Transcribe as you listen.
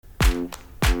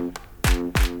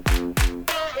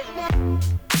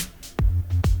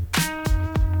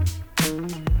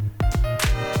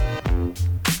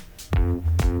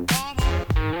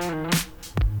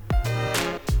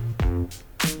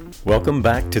Welcome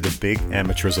back to the Big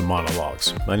Amateurism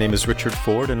Monologues. My name is Richard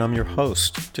Ford and I'm your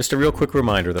host. Just a real quick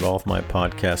reminder that all of my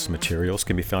podcast materials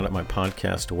can be found at my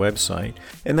podcast website,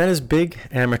 and that is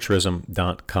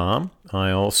bigamateurism.com.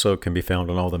 I also can be found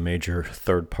on all the major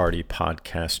third-party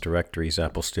podcast directories,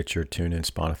 Apple, Stitcher, TuneIn,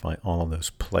 Spotify, all of those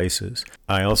places.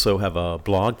 I also have a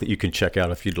blog that you can check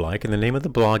out if you'd like, and the name of the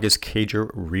blog is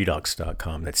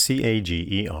cagerredux.com. That's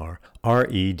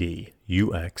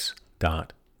cagerredux.com.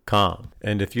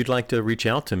 And if you'd like to reach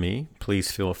out to me, please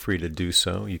feel free to do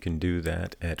so. You can do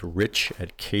that at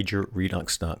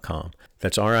rich@cagerredux.com.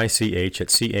 That's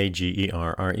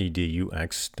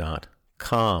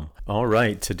RICH@CAGERREDUX.com. All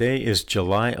right, today is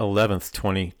July 11th,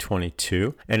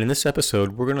 2022, and in this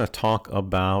episode, we're going to talk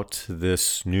about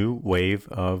this new wave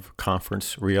of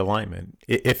conference realignment.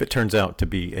 If it turns out to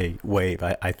be a wave,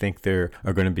 I think there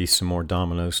are going to be some more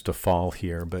dominoes to fall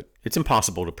here, but it's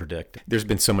impossible to predict. There's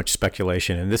been so much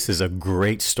speculation, and this is a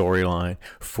great storyline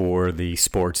for the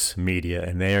sports media,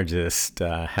 and they are just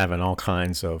having all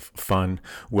kinds of fun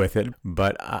with it.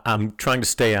 But I'm trying to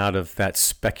stay out of that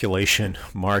speculation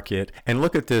market and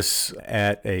look at this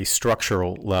at a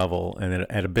structural level and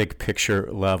at a big picture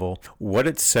level, what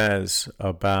it says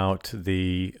about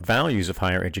the values of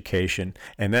higher education.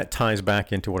 And that ties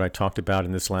back into what I talked about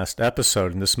in this last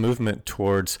episode, and this movement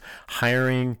towards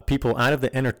hiring people out of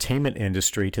the entertainment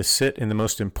industry to sit in the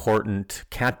most important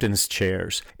captain's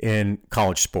chairs in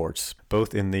college sports,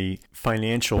 both in the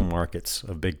financial markets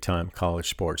of big-time college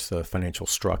sports, the financial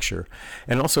structure,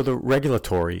 and also the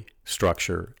regulatory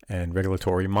structure and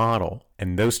regulatory model.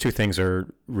 And those two things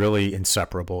are really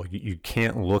inseparable. You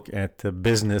can't look at the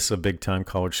business of big-time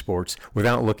college sports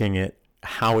without looking at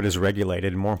how it is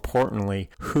regulated, and more importantly,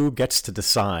 who gets to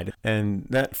decide. And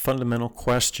that fundamental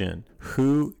question,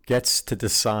 who gets to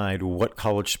decide what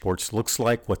college sports looks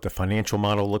like, what the financial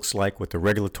model looks like, what the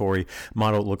regulatory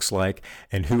model looks like,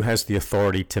 and who has the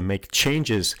authority to make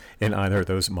changes in either of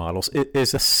those models, it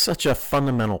is such a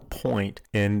fundamental point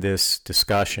in this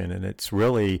discussion. And it's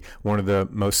really one of the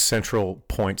most central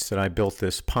points that I built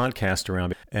this podcast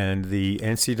around. And the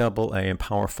NCAA and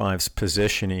Power Five's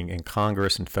positioning in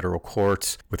Congress and federal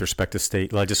courts with respect to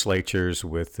state legislatures,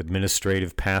 with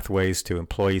administrative pathways to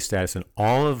employee status, and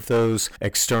all of those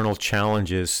external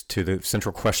challenges to the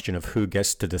central question of who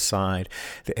gets to decide.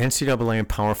 The NCAA and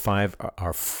Power Five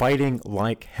are fighting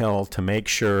like hell to make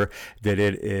sure that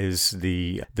it is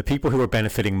the people who are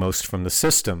benefiting most from the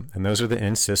system, and those are the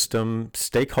in-system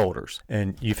stakeholders.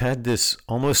 And you've had this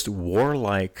almost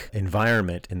warlike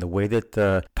environment in the way that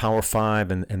the Power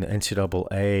Five and the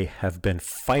NCAA have been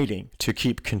fighting to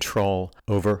keep control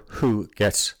over who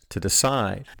gets to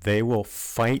decide. They will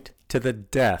fight to the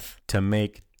death to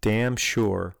make damn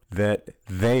sure that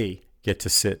they get to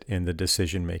sit in the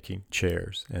decision-making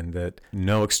chairs and that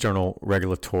no external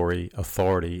regulatory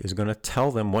authority is going to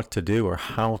tell them what to do or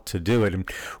how to do it. And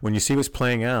when you see what's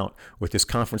playing out with this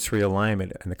conference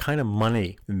realignment and the kind of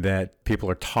money that people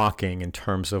are talking in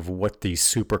terms of what these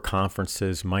super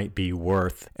conferences might be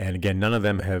worth, and again, none of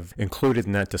them have included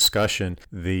in that discussion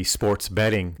the sports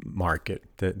betting market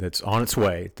that's on its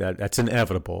way, that's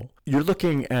inevitable. You're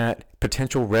looking at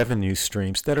potential revenue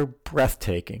streams that are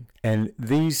breathtaking. And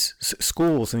these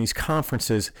schools and these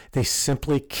conferences, they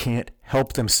simply can't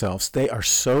help themselves. They are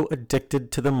so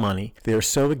addicted to the money. They are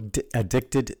so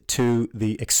addicted to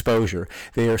the exposure.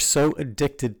 They are so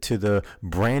addicted to the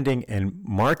branding and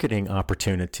marketing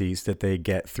opportunities that they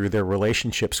get through their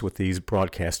relationships with these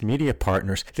broadcast media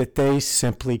partners that they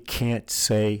simply can't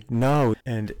say no.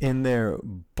 And in their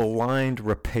blind,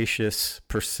 rapacious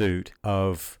pursuit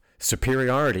of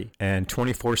superiority and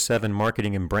 24/7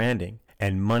 marketing and branding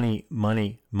and money,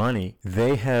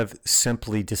 they have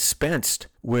simply dispensed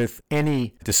with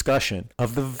any discussion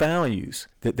of the values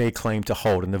that they claim to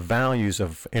hold and the values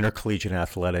of intercollegiate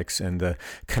athletics and the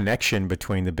connection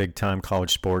between the big-time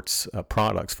college sports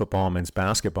products, football and men's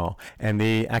basketball, and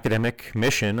the academic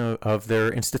mission of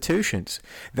their institutions.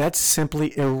 That's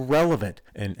simply irrelevant.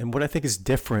 And what I think is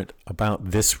different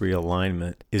about this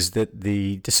realignment is that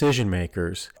the decision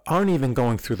makers aren't even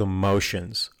going through the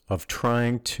motions of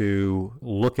trying to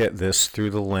look at this through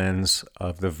the lens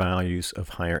of the values of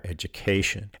higher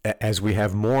education. As we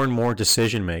have more and more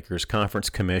decision makers, conference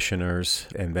commissioners,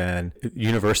 and then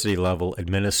university level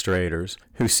administrators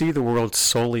who see the world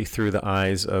solely through the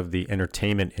eyes of the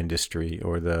entertainment industry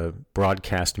or the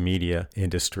broadcast media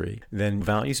industry, then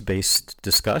values-based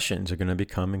discussions are going to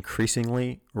become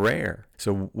increasingly rare.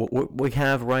 So what we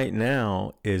have right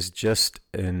now is just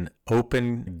an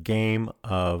open game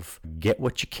of get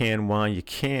what you can while you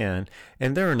can,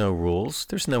 and there are no rules.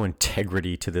 There's no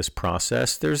integrity to this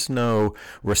process. There's no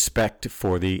respect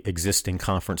for the existing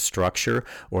conference structure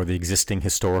or the existing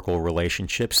historical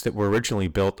relationships that were originally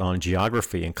built on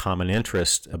geography and common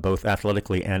interest, both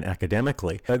athletically and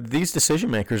academically. These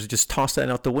decision makers just toss that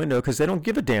out the window because they don't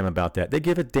give a damn about that. They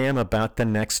give a damn about the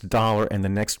next dollar and the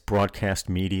next broadcast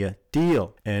media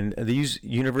deal. And these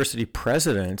university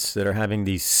presidents that are having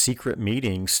these secret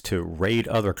meetings to raid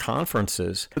other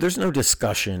conferences, there's no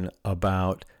discussion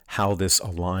about how this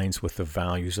aligns with the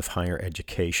values of higher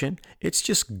education. It's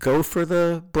just go for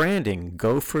the branding,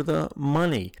 go for the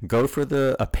money, go for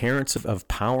the appearance of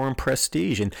power and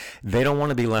prestige. And they don't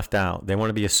want to be left out. They want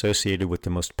to be associated with the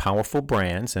most powerful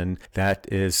brands, and that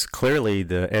is clearly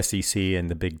the SEC and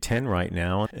the Big Ten right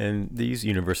now. And these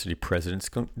university presidents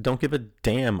don't give a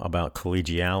damn about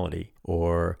collegiality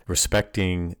or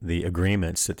respecting the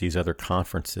agreements that these other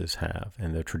conferences have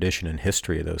and the tradition and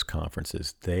history of those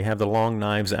conferences. They have the long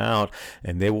knives out,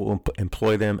 and they will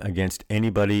employ them against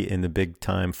anybody in the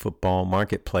big-time football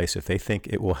marketplace if they think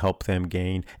it will help them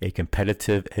gain a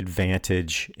competitive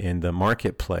advantage in the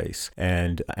marketplace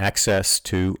and access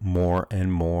to more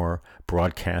and more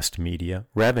broadcast media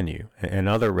revenue and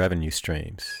other revenue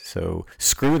streams. So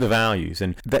screw the values.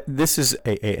 And this is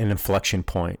an inflection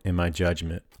point in my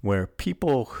judgment, where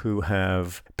people who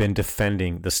have been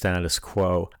defending the status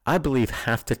quo, I believe,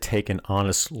 have to take an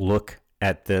honest look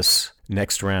at this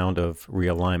next round of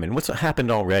realignment. What's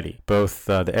happened already, both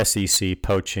the SEC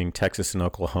poaching Texas and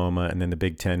Oklahoma, and then the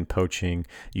Big Ten poaching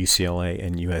UCLA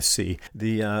and USC.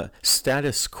 The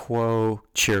status quo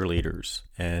cheerleaders,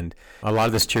 and a lot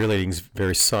of this cheerleading is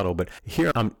very subtle, but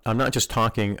here I'm not just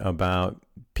talking about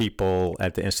people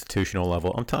at the institutional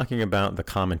level. I'm talking about the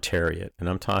commentariat, and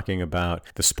I'm talking about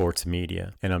the sports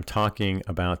media, and I'm talking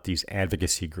about these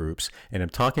advocacy groups, and I'm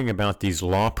talking about these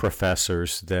law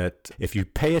professors that, if you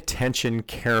pay attention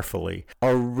carefully,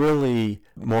 are really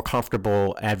more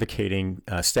comfortable advocating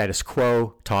status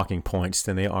quo talking points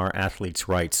than they are athletes'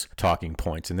 rights talking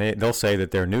points. And they'll say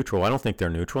that they're neutral. I don't think they're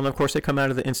neutral. And of course, they come out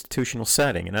of the institutional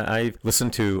setting. And I've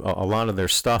listened to a lot of their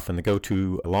stuff, and they go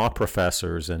to law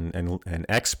professors and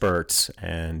experts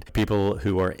and people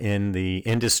who are in the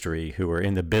industry, who are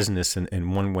in the business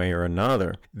in one way or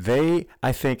another. They,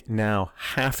 I think, now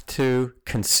have to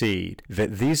concede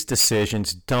that these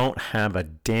decisions don't have a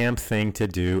damn thing to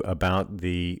do about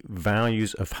the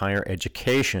values of higher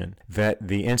education that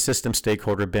the in-system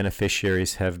stakeholder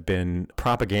beneficiaries have been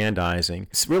propagandizing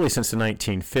really since the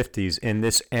 1950s in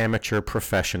this amateur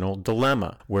professional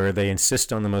dilemma, where they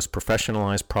insist on the most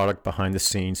professionalized product behind the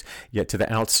scenes, yet to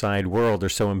the outside world they're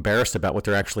so embarrassed about what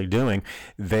they're actually doing,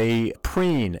 they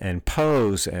preen and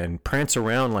pose and prance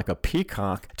around like a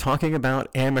peacock talking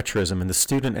about amateurism and the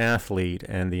student athlete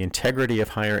and the integrity of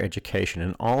higher education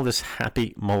and all this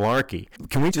happy malarkey.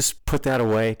 Can we just put that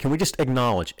away? Can we just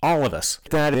acknowledge, all of us,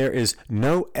 that there is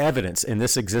no evidence in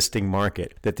this existing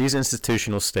market that these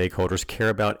institutional stakeholders care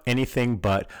about anything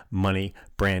but money,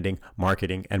 branding,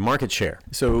 marketing, and market share?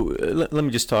 So let me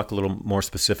just talk a little more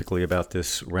specifically about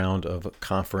this round of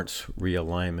conference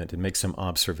realignment and make some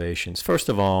observations. First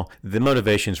of all, the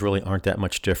motivations really aren't that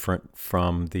much different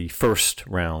from the first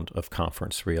round of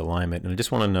conference realignment. And I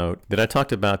just want to note that I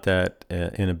talked about that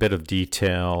in a bit of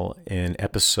detail in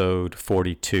episode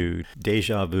 42,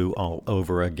 Deja Vu All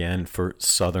Over Again for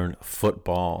Southern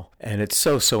Football. And it's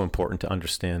so important to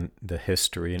understand the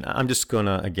history. And I'm just going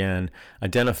to, again,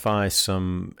 identify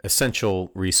some essential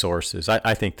resources.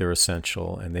 I think they're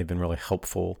essential, and they've been really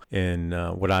helpful in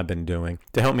what I've been doing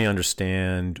to help me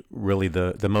understand really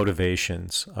the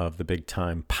motivations of the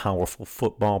big-time powerful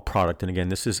football product. And again,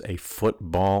 this is a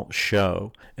football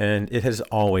show, and it has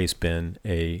always been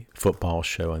a football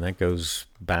show, and that goes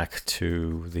back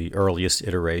to the earliest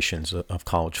iterations of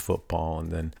college football,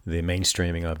 and then the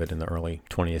mainstreaming of it in the early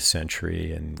 20th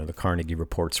century, and the Carnegie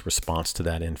Report's response to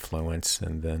that influence.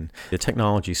 And then the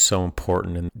technology is so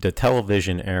important, and the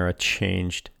television era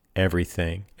changed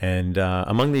everything. And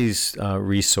among these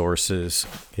resources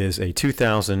is a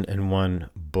 2001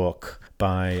 book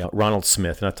by Ronald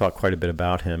Smith, and I talked quite a bit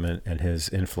about him and his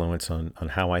influence on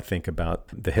how I think about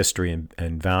the history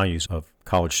and values of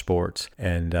college sports.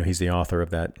 And he's the author of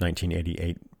that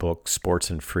 1988 book,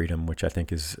 Sports and Freedom, which I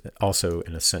think is also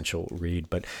an essential read.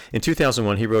 But in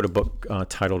 2001, he wrote a book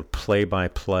titled Play by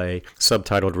Play,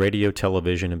 subtitled Radio,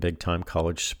 Television, and Big Time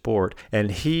College Sport.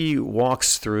 And he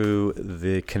walks through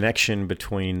the connection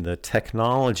between the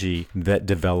technology that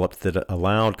developed that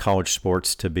allowed college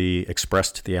sports to be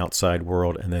expressed to the outside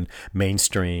world and then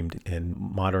mainstreamed in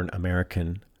modern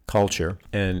American culture.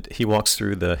 And he walks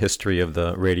through the history of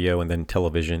the radio and then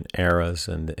television eras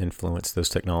and the influence those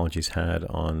technologies had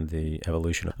on the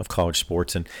evolution of college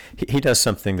sports. And he does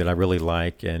something that I really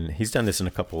like, and he's done this in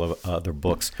a couple of other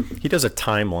books. He does a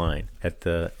timeline at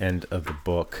the end of the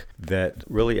book that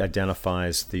really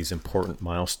identifies these important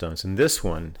milestones. And this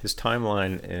one, his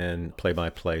timeline in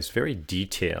Play-by-Play is very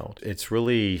detailed. It's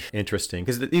really interesting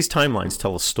because these timelines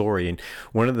tell a story. And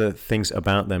one of the things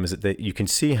about them is that you can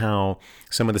see how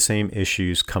some of the same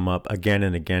issues come up again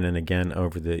and again and again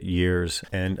over the years.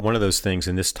 And one of those things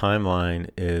in this timeline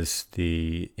is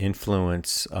the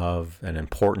influence of and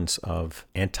importance of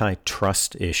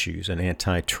antitrust issues and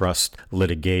antitrust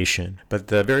litigation. But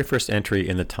the very first entry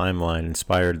in the timeline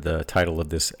inspired the title of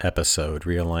this episode,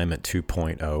 Realignment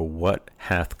 2.0, What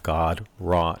Hath God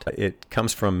Wrought? It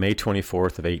comes from May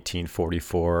 24th of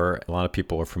 1844. A lot of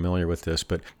people are familiar with this,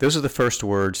 but those are the first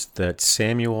words that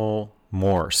Samuel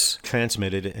Morse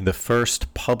transmitted in the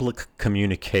first public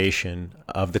communication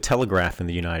of the telegraph in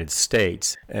the United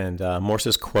States. And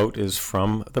Morse's quote is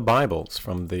from the Bible. It's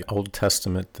from the Old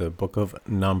Testament, the book of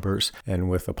Numbers, and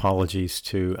with apologies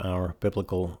to our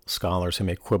biblical scholars who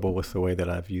may quibble with the way that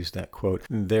I've used that quote,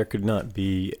 there could not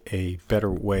be a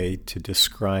better way to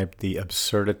describe the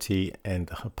absurdity and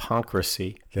the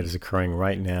hypocrisy that is occurring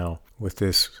right now with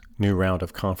this new round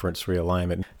of conference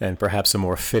realignment. And perhaps a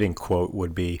more fitting quote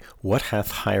would be, what hath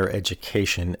higher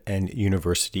education and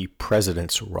university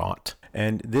presidents wrought?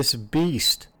 And this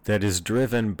beast that is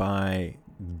driven by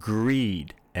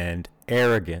greed and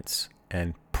arrogance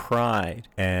and pride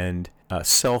and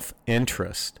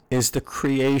self-interest is the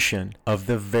creation of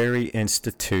the very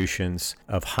institutions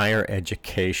of higher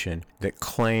education that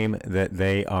claim that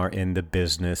they are in the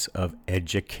business of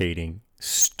educating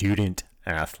student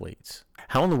athletes.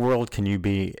 How in the world can you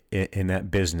be in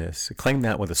that business, claim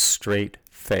that with a straight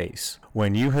face,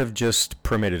 when you have just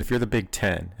permitted, if you're the Big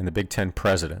Ten and the Big Ten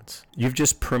presidents, you've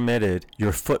just permitted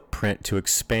your footprint to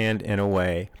expand in a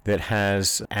way that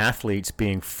has athletes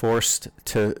being forced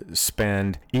to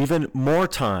spend even more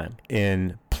time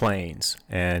in planes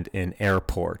and in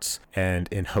airports and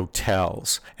in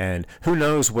hotels. And who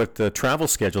knows what the travel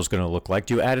schedule is going to look like?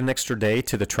 Do you add an extra day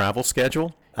to the travel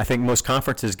schedule? I think most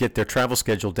conferences get their travel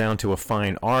schedule down to a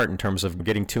fine art in terms of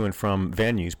getting to and from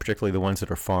venues, particularly the ones that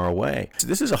are far away. So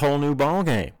this is a whole new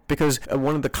ballgame because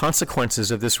one of the consequences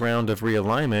of this round of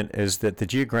realignment is that the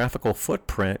geographical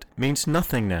footprint means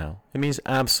nothing now. It means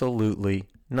absolutely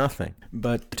nothing.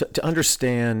 But to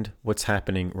understand what's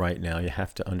happening right now, you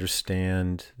have to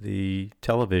understand the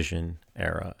television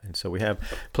era. And so we have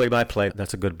Play-by-Play.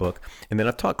 That's a good book. And then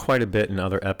I've talked quite a bit in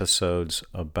other episodes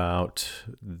about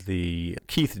the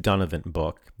Keith Donovan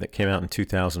book that came out in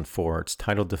 2004. It's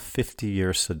titled The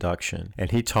 50-Year Seduction.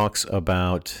 And he talks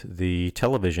about the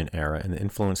television era and the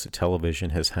influence that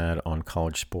television has had on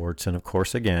college sports. And of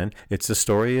course, again, it's the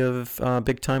story of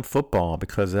big-time football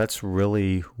because that's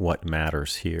really what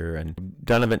matters here. And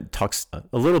Donovan talks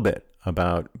a little bit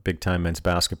about big-time men's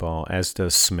basketball, as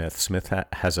does Smith. Smith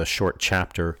has a short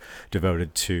chapter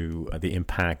devoted to the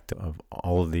impact of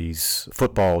all of these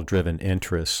football-driven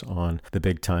interests on the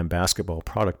big-time basketball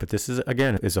product. But this is,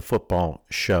 again, is a football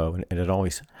show, and it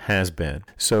always has been.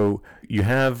 So you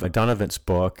have Donovan's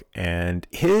book, and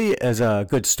he is a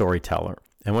good storyteller.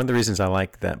 And one of the reasons I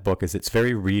like that book is it's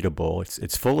very readable.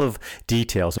 It's full of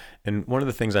details. And one of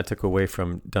the things I took away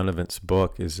from Donovan's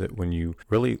book is that when you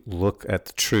really look at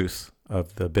the truth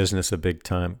of the business of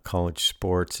big-time college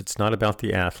sports, it's not about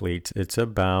the athletes. It's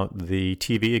about the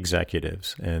TV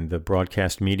executives and the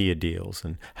broadcast media deals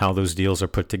and how those deals are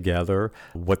put together,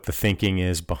 what the thinking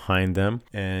is behind them.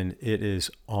 And it is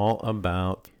all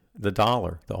about the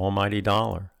dollar, the almighty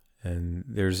dollar. And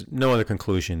there's no other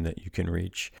conclusion that you can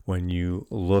reach when you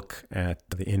look at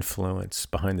the influence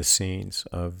behind the scenes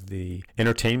of the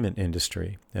entertainment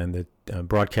industry and the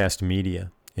broadcast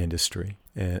media industry.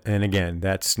 And again,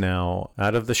 that's now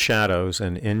out of the shadows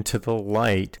and into the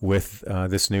light with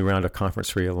this new round of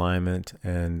conference realignment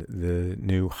and the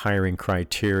new hiring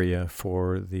criteria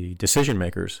for the decision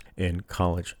makers in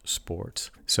college sports.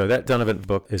 So that Donovan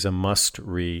book is a must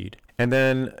read. And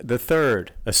then the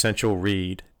third essential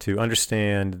read to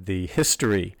understand the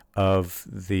history of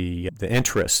the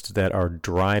interests that are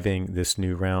driving this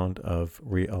new round of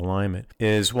realignment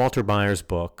is Walter Byers'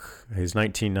 book, his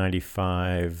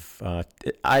 1995.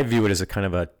 I view it as a kind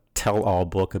of a tell-all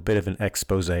book, a bit of an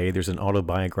expose. There's an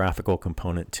autobiographical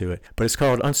component to it, but it's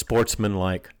called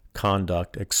Unsportsmanlike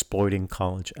Conduct, Exploiting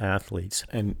College Athletes.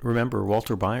 And remember,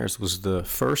 Walter Byers was the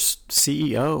first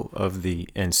CEO of the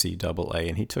NCAA,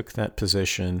 and he took that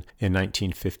position in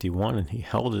 1951, and he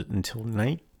held it until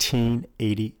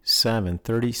 1987,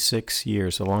 36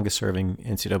 years, the longest serving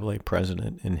NCAA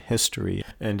president in history.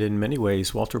 And in many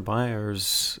ways, Walter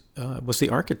Byers was the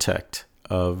architect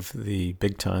of the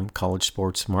big-time college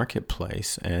sports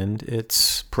marketplace and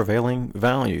its prevailing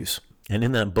values. And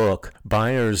in that book,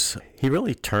 Byers, he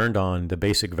really turned on the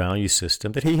basic value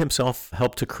system that he himself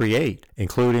helped to create,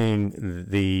 including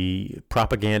the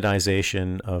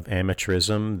propagandization of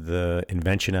amateurism, the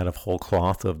invention out of whole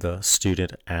cloth of the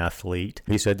student athlete.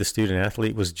 He said the student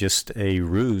athlete was just a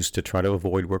ruse to try to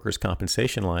avoid workers'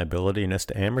 compensation liability. And as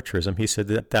to amateurism, he said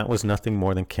that was nothing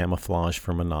more than camouflage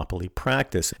for monopoly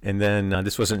practice. And then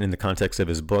this wasn't in the context of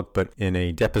his book, but in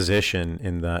a deposition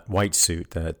in that white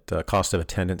suit, that cost of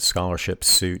attendance scholarship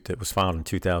suit that was filed in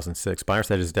 2006, Byers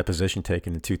had his deposition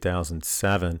taken in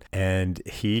 2007, and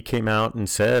he came out and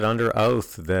said under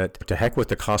oath that to heck with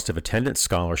the cost of attendance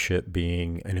scholarship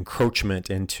being an encroachment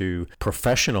into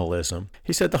professionalism.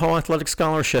 He said the whole athletic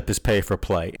scholarship is pay for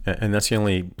play, and that's the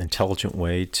only intelligent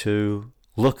way to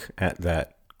look at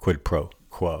that quid pro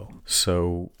quo.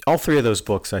 So all three of those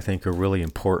books I think are really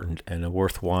important and a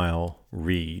worthwhile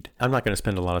read. I'm not going to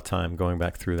spend a lot of time going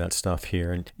back through that stuff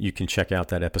here, and you can check out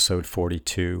that episode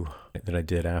 42 that I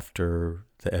did after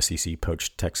the SEC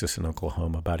poached Texas and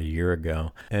Oklahoma about a year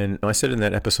ago. And I said in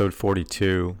that episode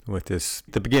 42, with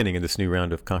the beginning of this new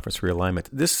round of conference realignment,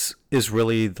 this is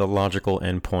really the logical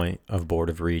endpoint of Board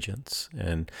of Regents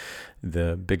and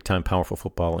the big-time powerful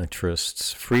football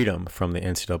interests' freedom from the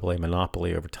NCAA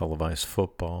monopoly over televised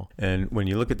football. And when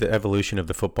you look at the evolution of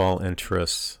the football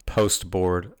interests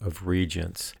post-Board of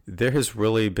Regents, there has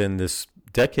really been this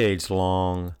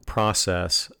decades-long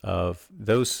process of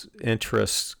those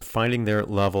interests finding their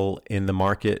level in the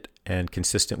market and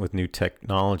consistent with new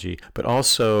technology, but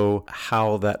also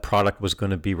how that product was going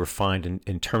to be refined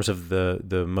in terms of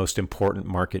the most important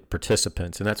market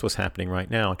participants. And that's what's happening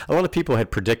right now. A lot of people had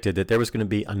predicted that there was going to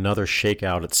be another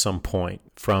shakeout at some point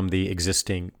from the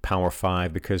existing Power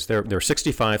Five, because there are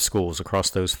 65 schools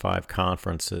across those 5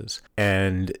 conferences.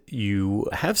 And you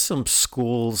have some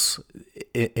schools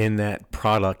in that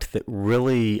product that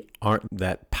really aren't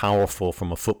that powerful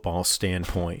from a football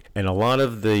standpoint. And a lot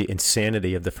of the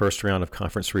insanity of the first round of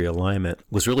conference realignment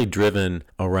was really driven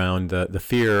around the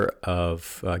fear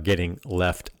of getting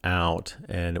left out.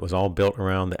 And it was all built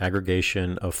around the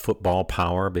aggregation of football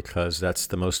power, because that's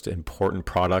the most important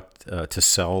product to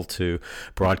sell to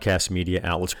broadcast media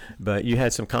outlets. But you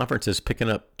had some conferences picking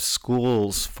up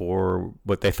schools for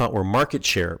what they thought were market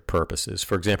share purposes.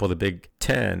 For example, the Big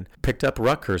Ten picked up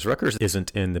Rutgers. Rutgers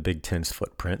isn't in the Big Ten's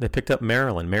footprint. They picked up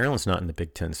Maryland. Maryland's not in the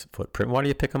Big Ten's footprint. Why do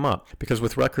you pick them up? Because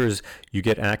with Rutgers, you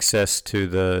get access to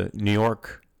the New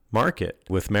York market.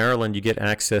 With Maryland, you get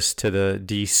access to the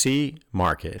D.C.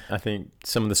 market. I think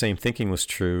some of the same thinking was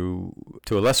true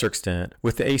to a lesser extent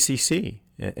with the ACC.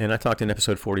 And I talked in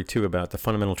episode 42 about the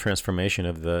fundamental transformation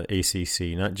of the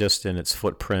ACC, not just in its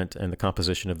footprint and the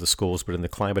composition of the schools, but in the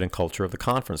climate and culture of the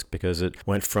conference, because it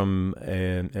went from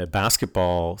a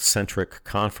basketball-centric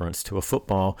conference to a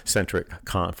football-centric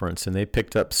conference. And they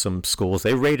picked up some schools.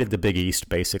 They raided the Big East,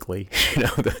 basically.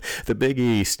 The Big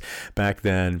East back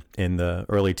then in the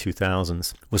early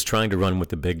 2000s was trying to run with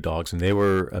the big dogs. And they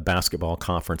were a basketball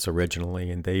conference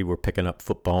originally, and they were picking up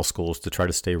football schools to try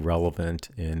to stay relevant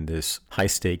in this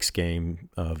high-stakes game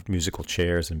of musical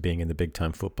chairs and being in the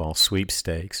big-time football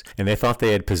sweepstakes. And they thought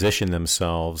they had positioned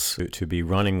themselves to be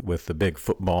running with the big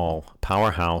football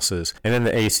powerhouses. And then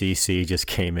the ACC just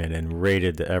came in and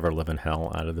raided the ever-living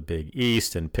hell out of the Big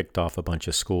East and picked off a bunch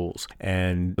of schools.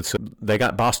 And so they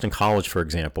got Boston College, for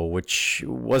example, which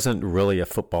wasn't really a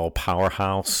football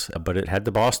powerhouse, but it had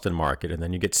the Boston market. And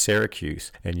then you get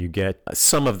Syracuse, and you get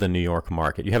some of the New York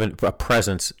market. You have a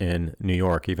presence in New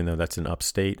York, even though that's in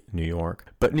upstate New York.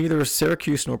 But neither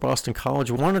Syracuse nor Boston College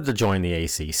wanted to join the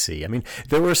ACC. I mean,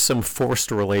 there were some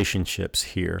forced relationships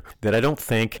here that I don't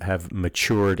think have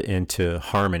matured into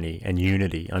harmony and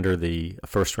unity under the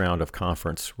first round of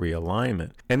conference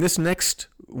realignment. And this next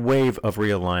wave of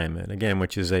realignment, again,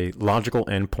 which is a logical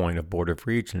endpoint of Board of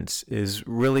Regents, is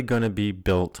really going to be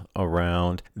built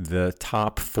around the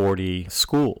top 40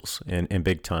 schools in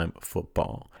big-time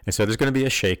football. And so there's going to be a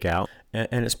shakeout.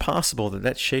 And it's possible that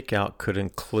that shakeout could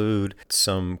include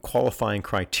some qualifying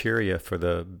criteria for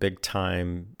the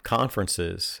big-time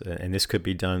conferences. And this could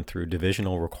be done through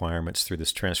divisional requirements through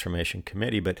this transformation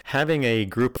committee. But having a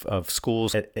group of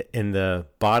schools in the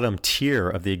bottom tier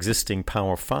of the existing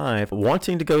Power Five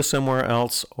wanting to go somewhere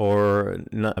else or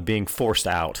not being forced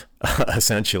out,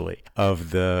 essentially,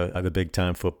 of the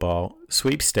big-time football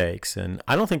sweepstakes. And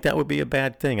I don't think that would be a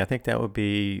bad thing. I think that would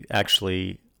be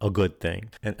actually a good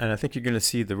thing. And I think you're going to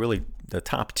see the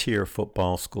top tier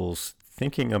football schools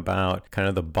thinking about kind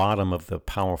of the bottom of the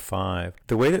Power Five.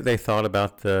 The way that they thought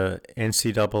about the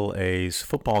NCAA's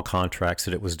football contracts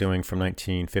that it was doing from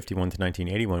 1951 to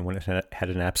 1981 when it had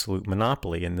an absolute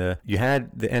monopoly. And you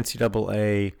had the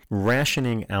NCAA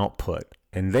rationing output.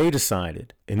 And they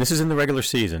decided, and this is in the regular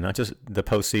season, not just the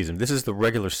postseason, this is the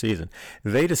regular season.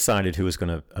 They decided who was going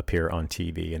to appear on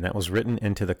TV, and that was written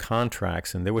into the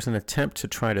contracts. And there was an attempt to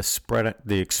try to spread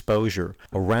the exposure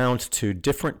around to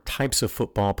different types of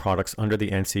football products under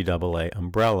the NCAA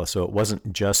umbrella. So it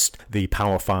wasn't just the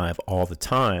Power Five all the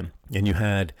time. And you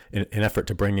had an effort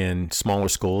to bring in smaller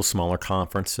schools, smaller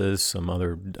conferences, some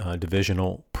other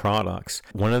divisional products.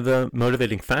 One of the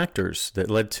motivating factors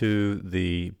that led to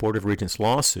the Board of Regents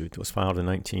lawsuit that was filed in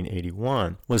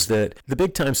 1981 was that the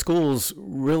big-time schools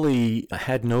really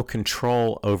had no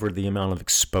control over the amount of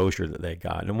exposure that they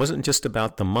got. And it wasn't just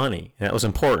about the money. And that was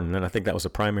important, and I think that was a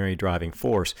primary driving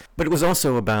force. But it was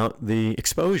also about the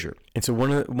exposure. And so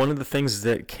one of the things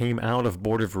that came out of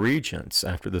Board of Regents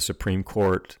after the Supreme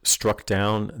Court struck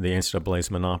down the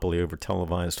NCAA's monopoly over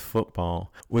televised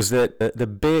football was that the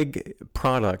big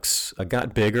products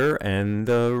got bigger and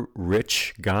the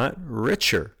rich got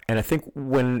richer. And I think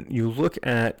when you look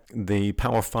at the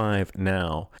Power Five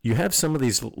now, you have some of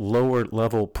these lower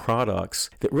level products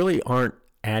that really aren't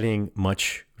adding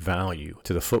much value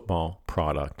to the football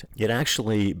product. Yet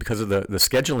actually, because of the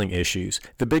scheduling issues,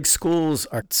 the big schools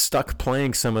are stuck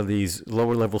playing some of these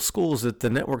lower level schools that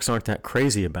the networks aren't that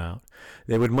crazy about.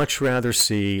 They would much rather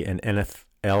see an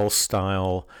NFL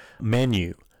style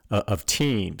menu of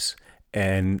teams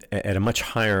and at a much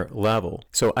higher level.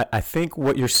 So I think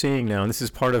what you're seeing now, and this is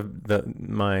part of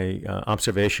my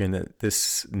observation that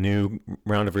this new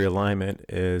round of realignment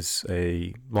is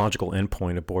a logical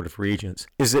endpoint of Board of Regents,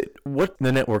 is that what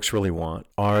the networks really want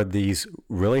are these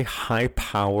really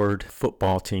high-powered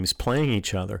football teams playing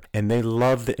each other, and they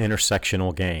love the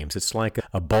intersectional games. It's like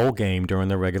a bowl game during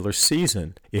the regular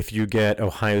season. If you get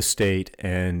Ohio State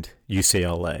and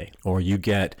UCLA, or you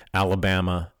get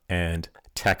Alabama and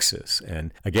Texas.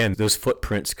 And again, those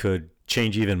footprints could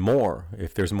change even more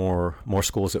if there's more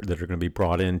schools that are going to be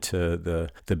brought into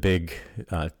the Big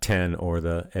Ten or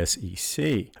the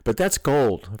SEC. But that's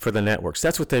gold for the networks.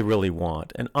 That's what they really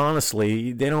want. And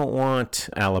honestly, they don't want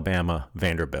Alabama,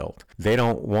 Vanderbilt. They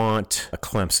don't want a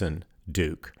Clemson,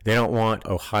 Duke. They don't want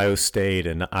Ohio State,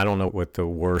 and I don't know what the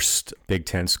worst Big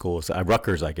Ten schools,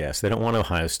 Rutgers, I guess. They don't want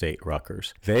Ohio State,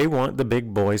 Rutgers. They want the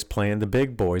big boys playing the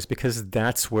big boys because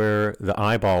that's where the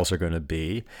eyeballs are going to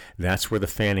be. That's where the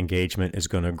fan engagement is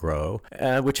going to grow,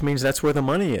 which means that's where the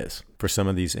money is for some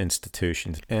of these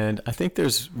institutions. And I think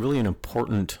there's really an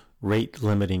important rate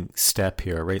limiting step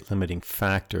here, a rate limiting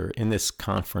factor in this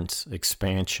conference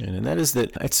expansion. And that is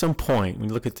that at some point, when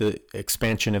you look at the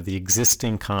expansion of the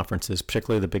existing conferences,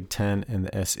 particularly the Big Ten and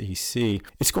the SEC,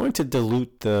 it's going to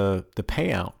dilute the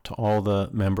payout to all the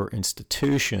member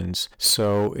institutions.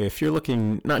 So if you're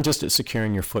looking not just at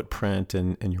securing your footprint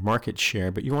and your market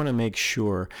share, but you want to make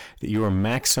sure that you are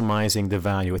maximizing the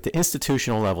value at the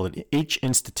institutional level, that each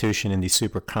institution in these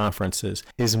super conferences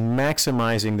is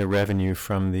maximizing the revenue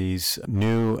from these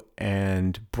new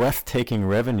and breathtaking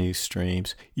revenue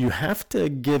streams, you have to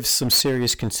give some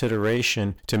serious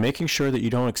consideration to making sure that you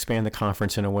don't expand the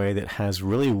conference in a way that has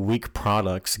really weak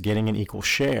products getting an equal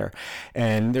share.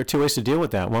 And there are two ways to deal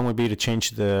with that. One would be to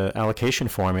change the allocation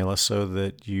formula so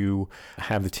that you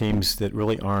have the teams that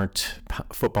really aren't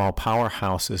football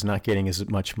powerhouses not getting as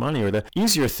much money. Or the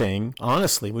easier thing,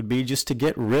 honestly, would be just to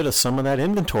get rid of some of that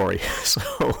inventory.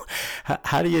 So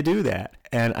how do you do that?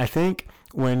 And I think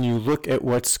when you look at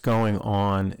what's going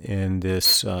on in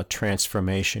this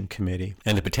transformation committee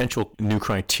and the potential new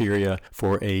criteria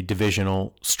for a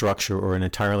divisional structure or an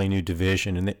entirely new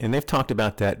division, and they've talked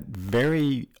about that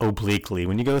very obliquely.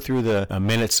 When you go through the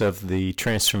minutes of the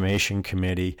transformation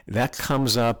committee, that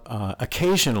comes up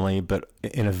occasionally, but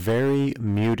in a very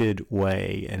muted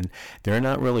way, and they're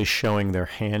not really showing their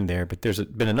hand there, but there's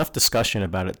been enough discussion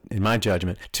about it, in my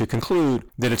judgment, to conclude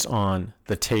that it's on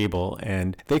the table,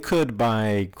 and they could,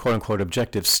 by quote-unquote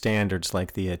objective standards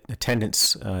like the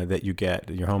attendance that you get,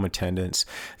 your home attendance,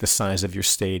 the size of your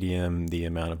stadium, the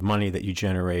amount of money that you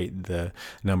generate, the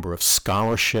number of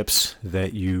scholarships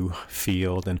that you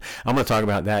field, and I'm going to talk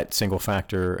about that single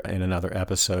factor in another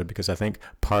episode, because I think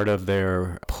part of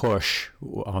their push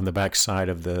on the backside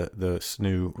of this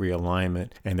new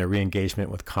realignment and their re-engagement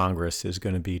with Congress is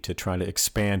going to be to try to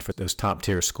expand for those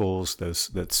top-tier schools,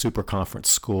 the super conference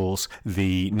schools,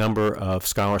 the number of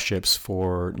scholarships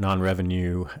for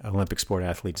non-revenue Olympic sport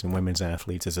athletes and women's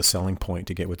athletes as a selling point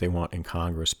to get what they want in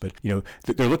Congress. But,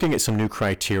 they're looking at some new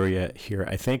criteria here,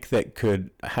 I think, that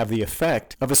could have the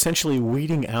effect of essentially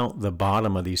weeding out the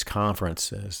bottom of these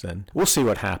conferences. And we'll see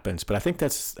what happens, but I think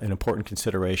that's an important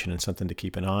consideration and something to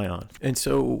keep an eye on. And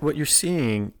so what you're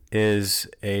seeing is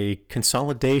a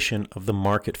consolidation of the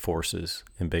market forces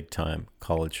in big-time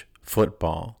college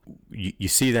football. You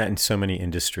see that in so many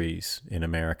industries in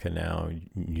America now.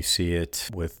 You see it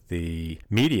with the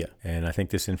media, and I think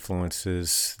this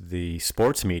influences the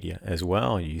sports media as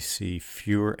well. You see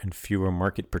fewer and fewer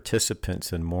market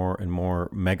participants and more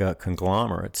mega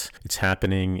conglomerates. It's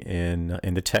happening in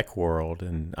the tech world,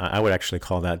 and I would actually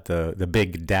call that the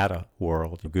big data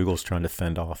world. Google's trying to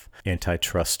fend off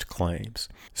antitrust claims.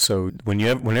 So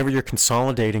whenever you're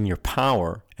consolidating your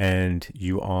power and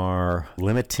you are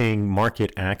limiting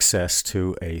market access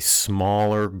to a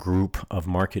smaller group of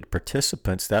market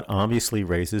participants, that obviously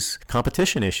raises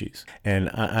competition issues. And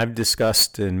I've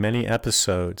discussed in many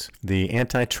episodes the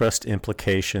antitrust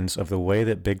implications of the way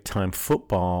that big-time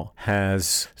football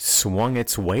has swung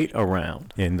its weight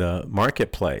around in the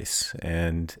marketplace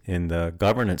and in the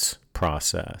governance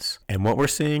process. And what we're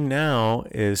seeing now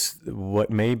is what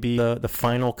may be the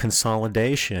final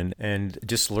consolidation, and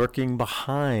just lurking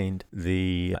behind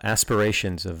the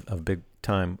aspirations of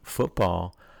big-time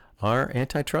football are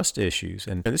antitrust issues.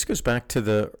 And this goes back to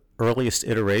the earliest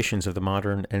iterations of the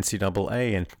modern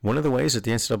NCAA. And one of the ways that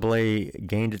the NCAA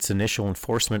gained its initial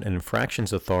enforcement and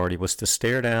infractions authority was to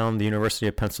stare down the University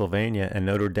of Pennsylvania and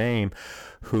Notre Dame,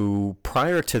 who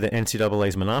prior to the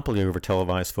NCAA's monopoly over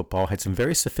televised football had some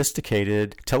very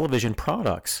sophisticated television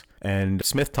products. And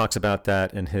Smith talks about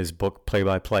that in his book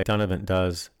Play-by-Play. Donovan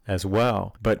does as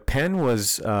well. But Penn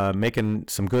was making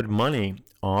some good money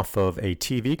off of a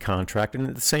TV contract, and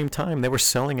at the same time they were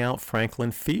selling out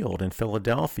Franklin Field in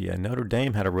Philadelphia. Notre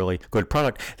Dame had a really good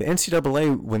product. The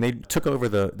NCAA, when they took over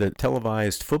the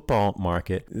televised football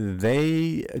market,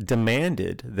 they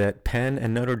demanded that Penn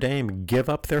and Notre Dame give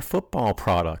up their football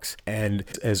products. And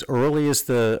as early as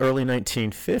the early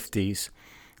 1950s,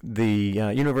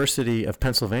 the University of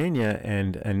Pennsylvania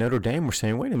and Notre Dame were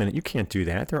saying, wait a minute, you can't do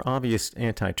that. There are obvious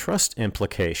antitrust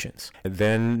implications.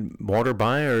 Then Walter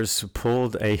Byers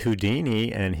pulled a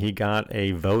Houdini, and he got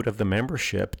a vote of the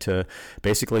membership to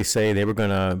basically say they were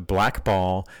going to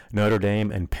blackball Notre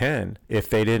Dame and Penn if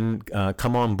they didn't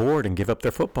come on board and give up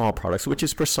their football products, which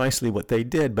is precisely what they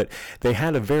did. But they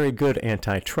had a very good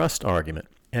antitrust argument.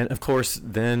 And of course,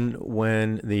 then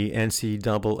when the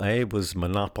NCAA was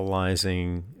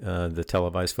monopolizing the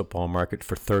televised football market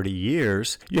for 30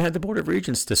 years, you had the Board of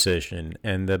Regents decision,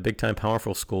 and the big-time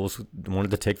powerful schools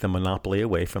wanted to take the monopoly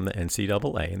away from the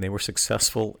NCAA, and they were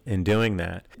successful in doing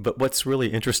that. But what's really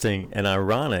interesting and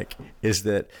ironic is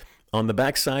that on the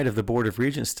backside of the Board of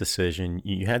Regents decision,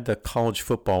 you had the College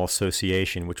Football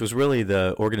Association, which was really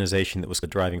the organization that was the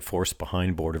driving force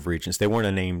behind Board of Regents. They weren't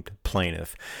a named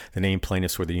plaintiff. The named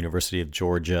plaintiffs were the University of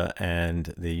Georgia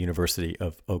and the University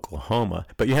of Oklahoma.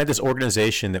 But you had this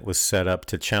organization that was set up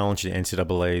to challenge the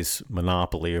NCAA's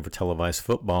monopoly over televised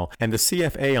football. And the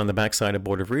CFA on the backside of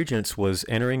Board of Regents was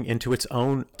entering into its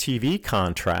own TV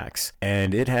contracts.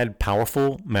 And it had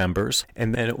powerful members.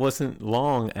 And it wasn't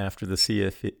long after the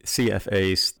CFA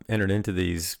entered into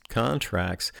these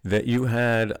contracts that you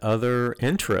had other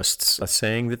interests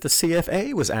saying that the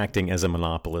CFA was acting as a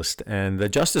monopolist, and the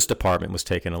Justice Department was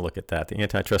taking a look at that, the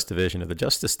antitrust division of the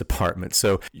Justice Department.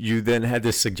 So you then had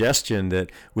this suggestion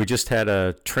that we just had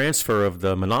a transfer of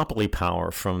the monopoly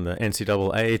power from the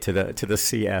NCAA to the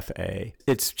CFA.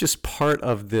 It's just part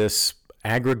of this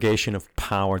aggregation of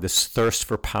power, this thirst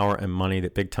for power and money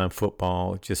that big-time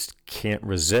football just can't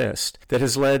resist, that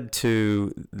has led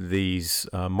to these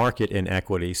market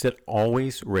inequities that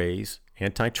always raise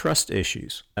antitrust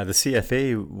issues. The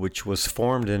CFA, which was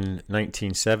formed in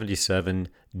 1977,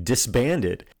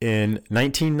 disbanded in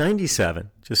 1997,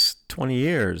 just 20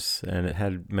 years, and it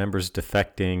had members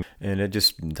defecting, and it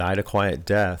just died a quiet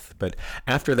death. But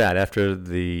after that, after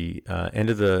the end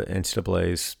of the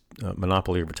NCAA's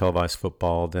monopoly over televised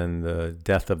football, then the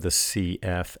death of the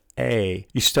CFA,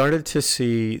 you started to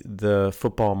see the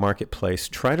football marketplace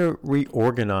try to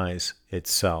reorganize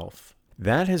itself.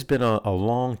 That has been a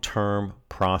long-term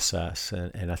process,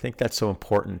 and I think that's so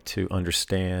important to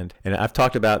understand. And I've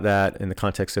talked about that in the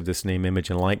context of this name, image,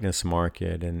 and likeness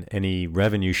market and any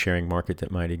revenue sharing market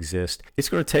that might exist. It's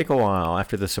going to take a while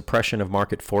after the suppression of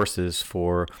market forces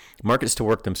for markets to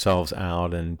work themselves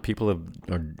out, and people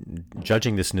are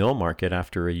judging this nil market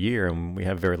after a year, and we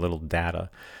have very little data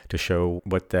to show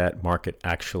what that market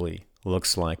actually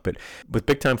looks like. But with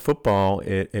big-time football,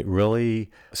 it really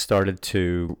started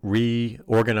to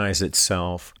reorganize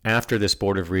itself after this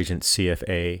Board of Regents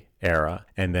CFA era,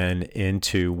 and then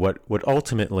into what would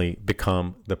ultimately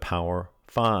become the Power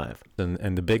Five.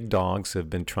 And the big dogs have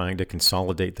been trying to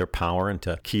consolidate their power and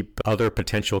to keep other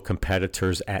potential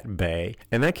competitors at bay.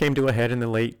 And that came to a head in the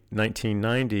late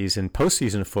 1990s in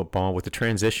postseason football with the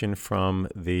transition from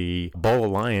the Bowl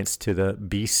Alliance to the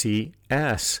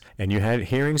BCS. And you had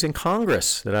hearings in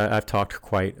Congress that I've talked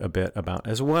quite a bit about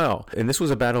as well. And this was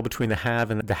a battle between the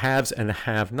haves and the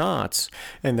have-nots.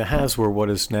 And the haves were what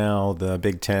is now the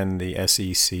Big Ten, the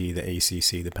SEC, the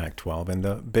ACC, the Pac-12, and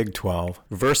the Big 12,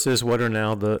 versus what are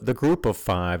now the group of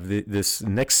five, this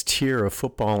next tier of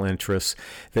football interests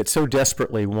that so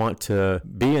desperately want to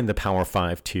be in the Power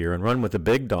Five tier and run with the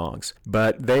big dogs,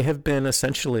 but they have been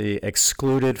essentially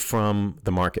excluded from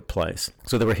the marketplace.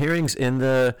 So there were hearings in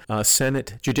the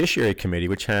Senate Judiciary Committee,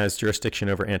 which has jurisdiction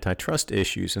over antitrust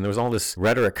issues, and there was all this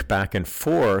rhetoric back and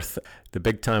forth. The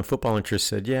big-time football interests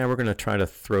said, yeah, we're going to try to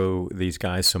throw these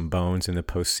guys some bones in the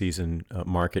postseason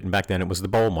market. And back then it was the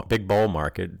big bowl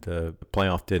market. The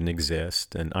playoff didn't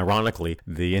exist. And ironically,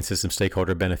 the in-system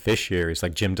stakeholder beneficiaries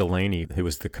like Jim Delaney, who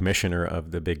was the commissioner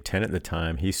of the Big Ten at the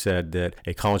time, he said that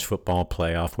a college football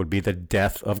playoff would be the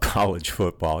death of college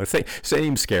football. It's the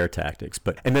same scare tactics.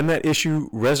 And then that issue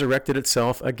resurrected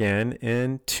itself again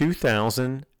in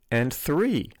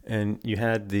 2003, and you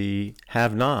had the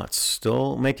have-nots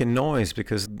still making noise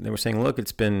because they were saying, look,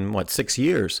 it's been 6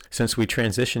 years since we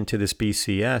transitioned to this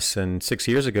BCS, and 6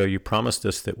 years ago you promised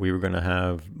us that we were going to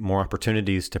have more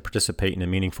opportunities to participate in a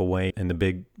meaningful way in the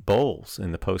big bowls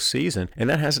in the postseason, and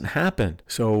that hasn't happened.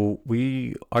 So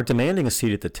we are demanding a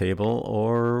seat at the table,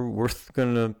 or we're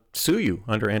going to sue you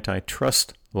under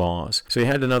antitrust laws. So you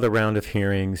had another round of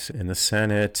hearings in the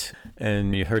Senate,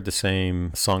 and you heard the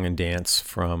same song and dance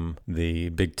from the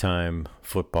big-time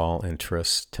football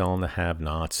interests telling the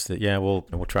have-nots that, yeah, we'll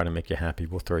try to make you happy.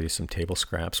 We'll throw you some table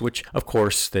scraps, which, of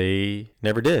course, they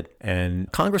never did.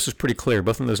 And Congress was pretty clear,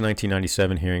 both in those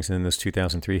 1997 hearings and in those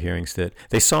 2003 hearings, that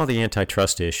they saw the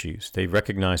antitrust issues. They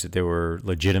recognized that there were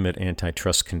legitimate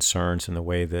antitrust concerns in the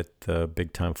way that the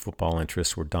big-time football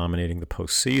interests were dominating the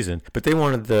postseason, but they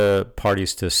wanted the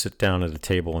parties to sit down at a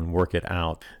table and work it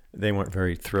out. They weren't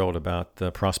very thrilled about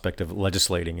the prospect of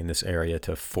legislating in this area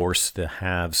to force the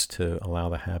haves to allow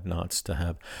the have-nots to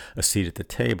have a seat at the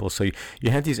table. So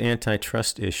you had these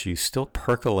antitrust issues still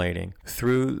percolating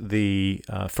through the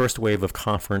first wave of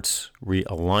conference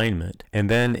realignment, and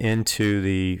then into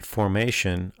the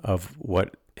formation of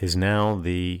what is now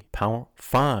the Power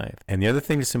Five. And the other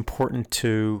thing that's important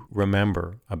to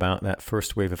remember about that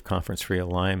first wave of conference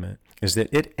realignment is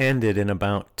that it ended in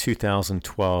about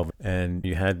 2012, and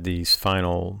you had these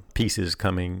final pieces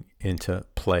coming into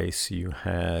place. You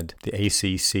had the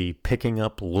ACC picking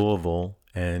up Louisville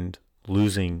and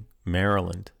losing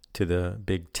Maryland to the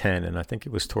Big Ten, and I think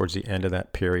it was towards the end of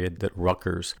that period that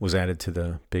Rutgers was added to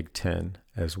the Big Ten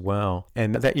as well.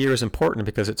 And that year is important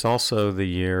because it's also the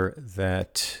year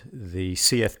that the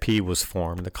CFP was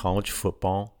formed, the College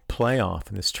Football Playoff,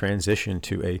 and this transition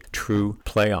to a true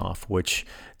playoff, which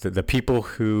the people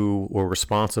who were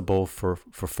responsible for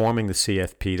forming the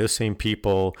CFP, those same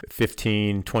people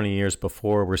 15, 20 years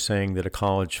before were saying that a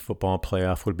college football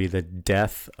playoff would be the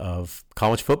death of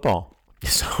college football.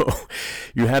 So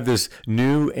you have this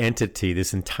new entity,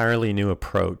 this entirely new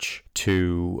approach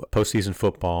to postseason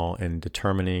football and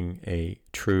determining a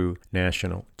true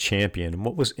national champion. And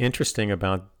what was interesting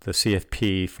about the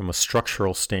CFP from a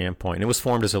structural standpoint, it was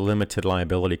formed as a limited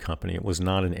liability company. It was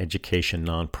not an education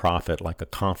nonprofit like a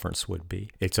conference would be.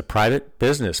 It's a private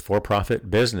business, for-profit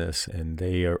business, and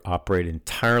they operate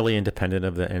entirely independent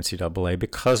of the NCAA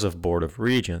because of Board of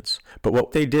Regents. But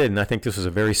what they did, and I think this was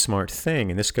a very smart thing,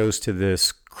 and this goes to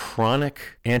this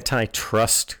chronic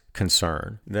antitrust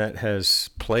concern that has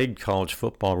plagued college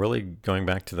football really going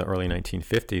back to the early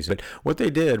 1950s. But what they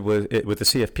did with the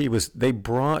CFP was they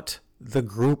brought the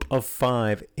group of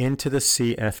five into the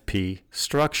CFP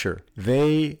structure.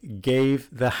 They gave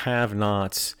the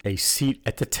have-nots a seat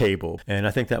at the table. And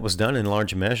I think that was done in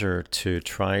large measure to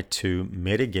try to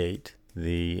mitigate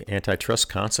the antitrust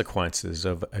consequences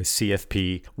of a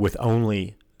CFP with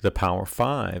only the Power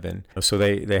Five. And so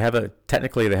they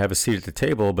technically they have a seat at the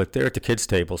table, but they're at the kids'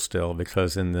 table still,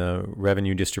 because in the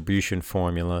revenue distribution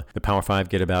formula, the Power Five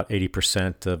get about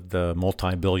 80% of the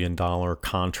multi-billion-dollar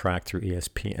contract through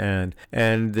ESPN,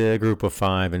 and the group of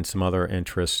five and some other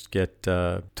interests get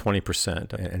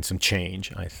 20% and some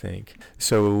change, I think.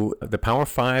 So the Power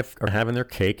Five are having their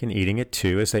cake and eating it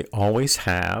too, as they always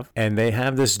have, and they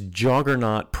have this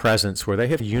juggernaut presence where they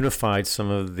have unified some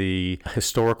of the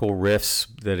historical rifts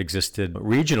that existed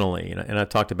regionally, and I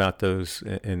talked about those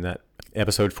in that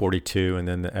episode 42 and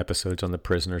then the episodes on the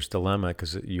prisoner's dilemma,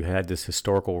 because you had this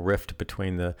historical rift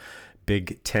between the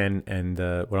Big Ten and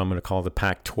what I'm going to call the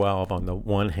Pac-12 on the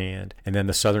one hand, and then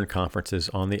the Southern Conferences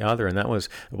on the other. And that was,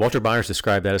 Walter Byers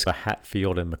described that as a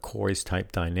Hatfield and McCoy's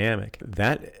type dynamic.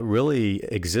 That really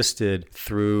existed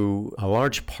through a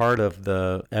large part of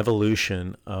the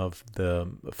evolution of the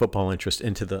football interest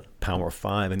into the Power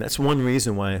Five. And that's one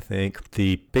reason why I think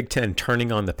the Big Ten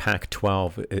turning on the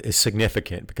Pac-12 is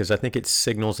significant, because I think it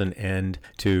signals an end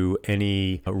to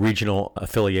any regional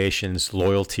affiliations,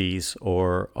 loyalties,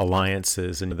 or alliances.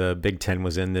 And the Big Ten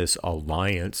was in this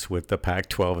alliance with the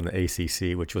Pac-12 and the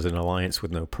ACC, which was an alliance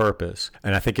with no purpose.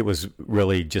 And I think it was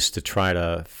really just to try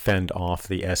to fend off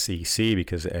the SEC,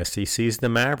 because the SEC is the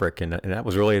maverick. And that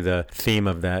was really the theme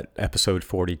of that episode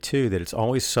 42, that it's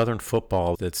always Southern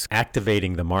football that's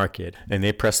activating the market. And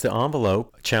they pressed the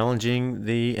envelope, challenging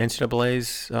the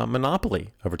NCAA's monopoly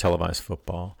over televised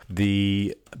football.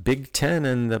 The Big Ten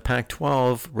and the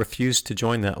Pac-12 refused to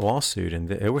join that lawsuit, and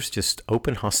there was just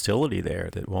open hostility there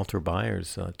that Walter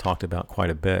Byers talked about quite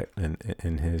a bit in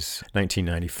his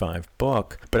 1995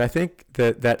 book. But I think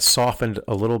that softened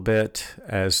a little bit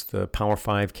as the Power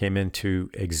Five came into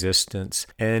existence,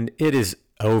 and it is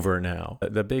over now.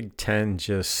 The Big Ten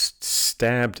just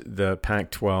stabbed the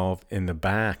Pac-12 in the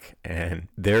back, and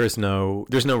there's no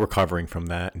recovering from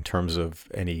that in terms of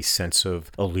any sense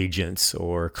of allegiance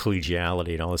or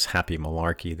collegiality and all this happy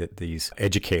malarkey that these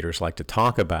educators like to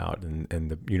talk about and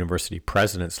the university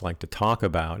presidents like to talk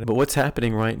about. But what's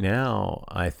happening right now,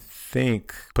 I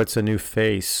think, puts a new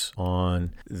face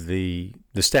on the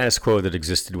status quo that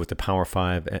existed with the Power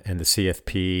Five and the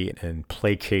CFP and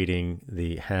placating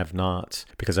the have-nots.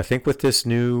 Because I think with this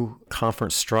new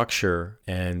conference structure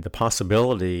and the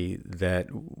possibility that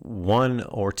one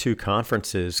or two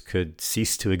conferences could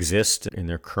cease to exist in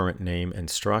their current name and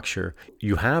structure,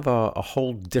 you have a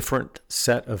whole different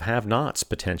set of have-nots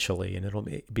potentially. And it'll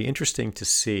be interesting to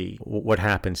see what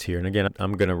happens here. And again,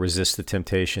 I'm going to resist the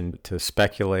temptation to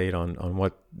speculate on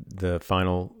what the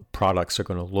final products are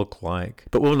going to look like,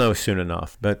 but we'll know soon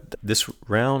enough. But this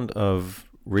round of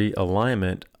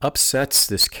realignment upsets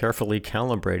this carefully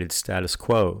calibrated status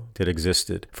quo that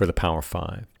existed for the Power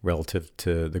Five relative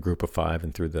to the Group of Five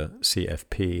and through the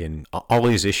CFP. And all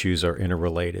these issues are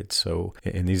interrelated. So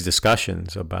in these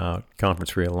discussions about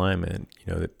conference realignment,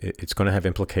 it's going to have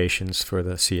implications for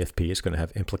the CFP. It's going to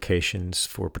have implications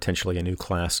for potentially a new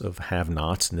class of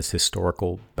have-nots in this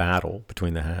historical battle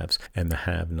between the haves and the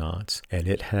have-nots. And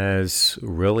it has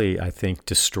really, I think,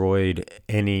 destroyed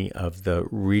any of the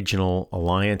regional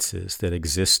alliances that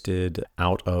existed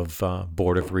out of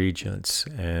Board of Regents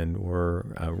and were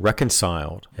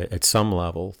reconciled at some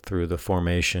level through the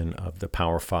formation of the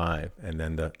Power Five and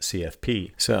then the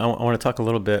CFP. So I want to talk a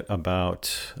little bit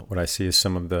about what I see as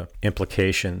some of the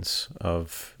implications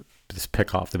of this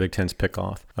pickoff, the Big Ten's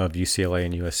pickoff of UCLA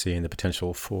and USC, and the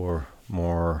potential for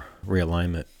more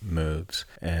realignment moves.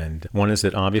 And one is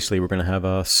that obviously we're going to have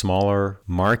a smaller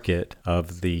market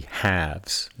of the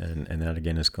haves, and that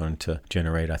again is going to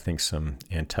generate, I think, some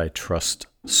antitrust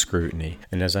scrutiny.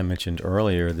 And as I mentioned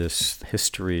earlier, this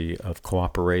history of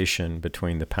cooperation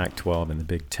between the Pac-12 and the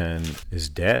Big Ten is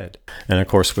dead. And of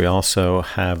course, we also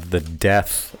have the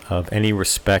death of any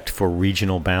respect for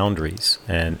regional boundaries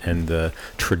and the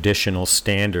traditional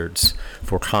standards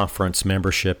for conference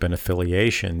membership and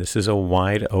affiliation. This is a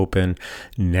wide open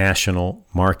national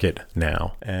market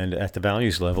now. And at the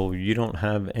values level, you don't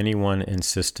have anyone in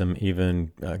system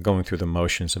even going through the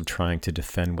motions of trying to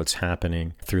defend what's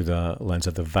happening through the lens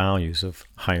of the values of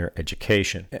higher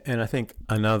education. And I think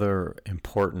another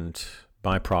important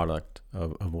byproduct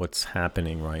of what's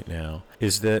happening right now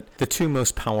is that the two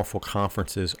most powerful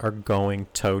conferences are going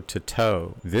toe to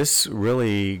toe. This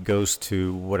really goes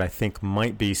to what I think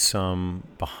might be some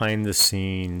behind the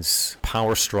scenes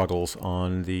power struggles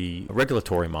on the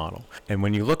regulatory model. And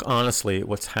when you look honestly at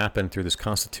what's happened through this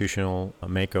constitutional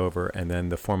makeover and then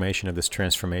the formation of this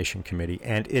transformation committee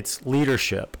and its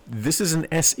leadership, this is an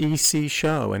SEC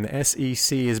show, and the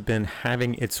SEC has been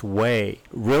having its way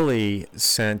really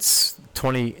since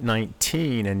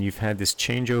 2019, and you've had this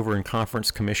changeover in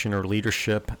conference commissioner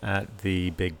leadership at the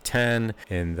Big Ten,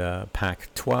 in the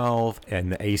Pac-12,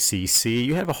 and the ACC.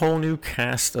 You have a whole new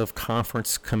cast of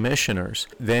conference commissioners.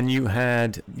 Then you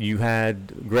had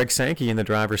Greg Sankey in the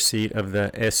driver's seat of the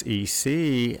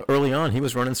SEC. Early on, he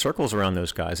was running circles around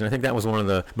those guys, and I think that was one of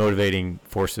the motivating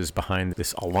forces behind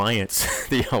this alliance,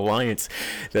 the alliance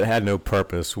that had no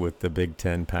purpose with the Big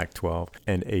Ten, Pac-12,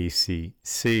 and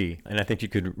ACC. And I think you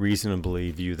could reasonably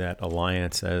view that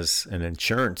alliance as an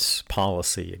insurance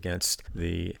policy against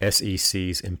the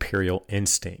SEC's imperial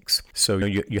instincts. So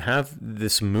you have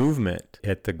this movement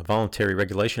at the voluntary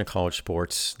regulation of college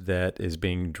sports that is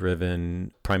being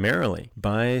driven primarily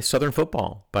by Southern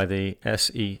football, by the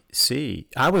SEC.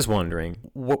 I was wondering,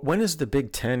 when is the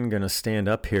Big Ten going to stand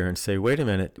up here and say, wait a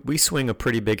minute, we swing a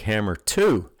pretty big hammer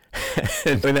too?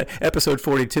 And in episode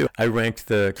 42, I ranked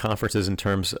the conferences in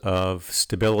terms of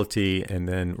stability and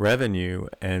then revenue,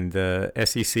 and the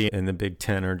SEC and the Big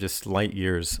Ten are just light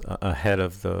years ahead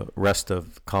of the rest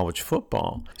of college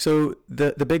football. So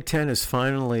the Big Ten has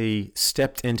finally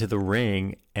stepped into the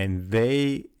ring, and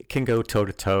they can go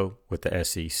toe-to-toe with the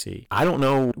SEC. I don't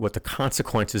know what the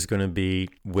consequence is going to be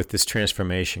with this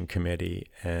transformation committee,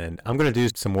 and I'm going to do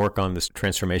some work on this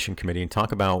transformation committee and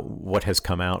talk about what has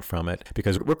come out from it,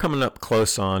 because we're coming up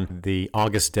close on the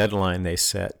August deadline they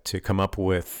set to come up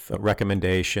with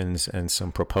recommendations and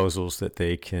some proposals that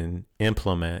they can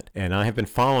implement. And I have been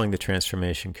following the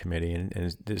transformation committee,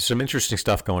 and there's some interesting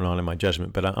stuff going on in my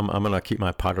judgment, but I'm going to keep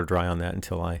my powder dry on that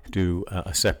until I do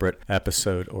a separate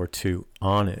episode or two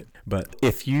on it. But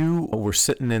if you were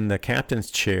sitting in the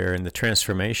captain's chair in the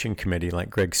transformation committee like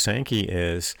Greg Sankey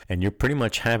is, and you're pretty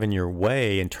much having your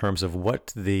way in terms of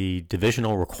what the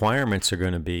divisional requirements are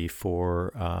going to be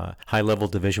for high-level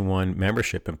Division I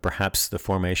membership and perhaps the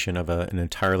formation of an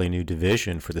entirely new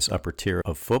division for this upper tier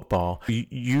of football,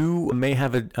 you may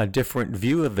have a different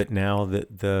view of it now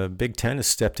that the Big Ten has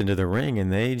stepped into the ring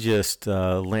and they just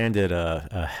landed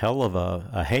a hell of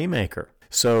a haymaker.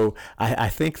 So I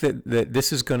think that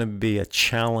this is going to be a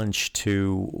challenge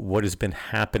to what has been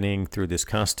happening through this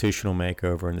constitutional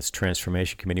makeover and this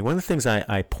transformation committee. One of the things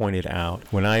I pointed out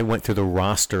when I went through the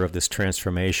roster of this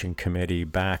transformation committee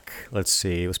back,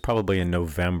 it was probably in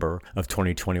November of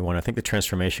 2021. I think the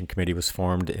transformation committee was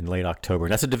formed in late October.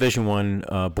 And that's a Division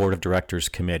I Board of Directors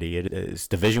committee. It is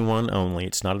Division I only.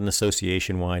 It's not an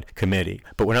association-wide committee.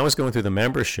 But when I was going through the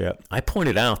membership, I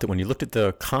pointed out that when you looked at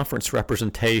the conference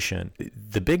representation,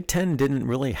 the Big Ten didn't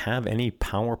really have any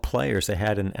power players. They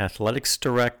had an athletics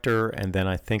director and then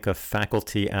I think a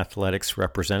faculty athletics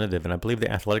representative. And I believe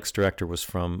the athletics director was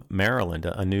from Maryland,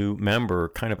 a new member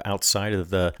kind of outside of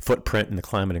the footprint and the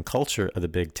climate and culture of the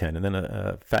Big Ten. And then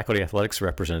a faculty athletics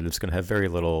representative is going to have very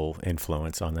little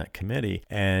influence on that committee.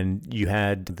 And you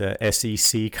had the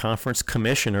SEC conference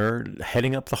commissioner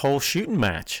heading up the whole shooting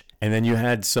match. And then you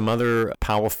had some other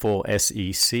powerful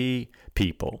SEC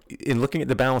people. In looking at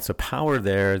the balance of power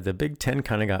there, the Big Ten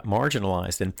kind of got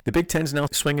marginalized, and the Big Ten's now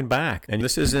swinging back. And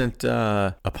this isn't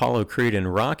Apollo Creed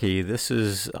and Rocky. This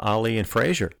is Ali and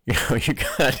Frazier.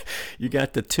 You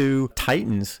got the two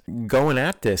titans going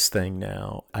at this thing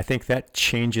now. I think that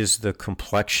changes the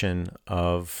complexion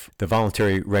of the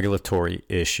voluntary regulatory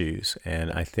issues,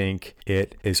 and I think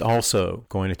it is also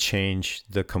going to change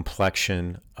the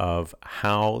complexion of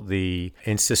how the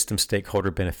in-system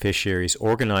stakeholder beneficiaries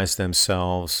organize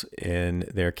themselves in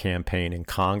their campaign in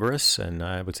Congress, and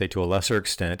I would say to a lesser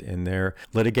extent in their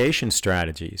litigation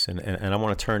strategies. And I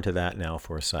want to turn to that now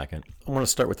for a second. I want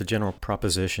to start with the general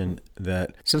proposition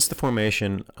that since the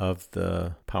formation of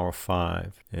the Power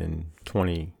Five in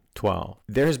 2020, 12.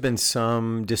 There has been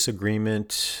some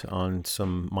disagreement on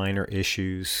some minor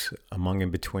issues among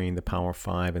and between the Power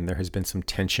Five, and there has been some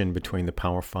tension between the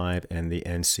Power Five and the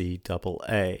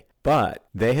NCAA. But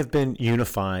they have been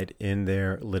unified in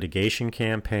their litigation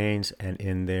campaigns and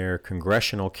in their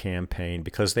congressional campaign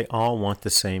because they all want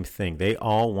the same thing. They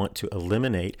all want to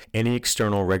eliminate any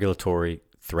external regulatory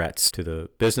threats to the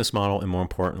business model and, more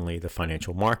importantly, the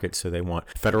financial market. So they want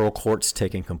federal courts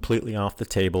taken completely off the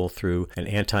table through an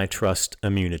antitrust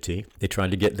immunity. They tried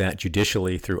to get that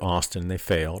judicially through Austin. They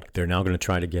failed. They're now going to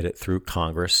try to get it through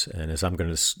Congress. And as I'm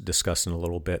going to discuss in a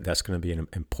little bit, that's going to be an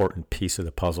important piece of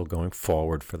the puzzle going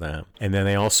forward for them. And then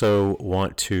they also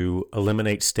want to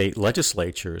eliminate state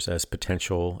legislatures as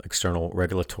potential external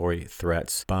regulatory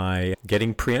threats by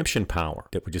getting preemption power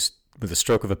that would just, with a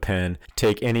stroke of a pen,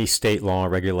 take any state law or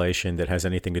regulation that has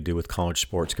anything to do with college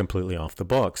sports completely off the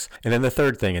books. And then the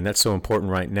third thing, and that's so important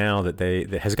right now that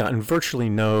has gotten virtually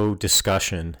no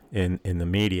discussion in the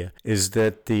media, is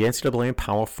that the NCAA and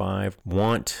Power Five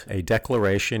want a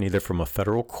declaration either from a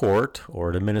federal court or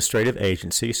an administrative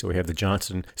agency. So we have the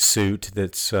Johnson suit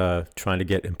that's trying to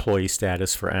get employee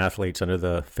status for athletes under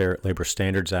the Fair Labor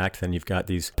Standards Act. Then you've got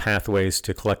these pathways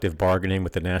to collective bargaining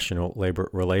with the National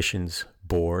Labor Relations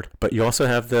Board. But you also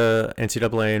have the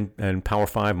NCAA and Power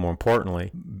Five, more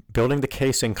importantly, building the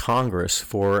case in Congress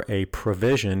for a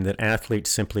provision that athletes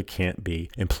simply can't be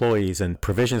employees. And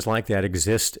provisions like that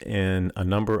exist in a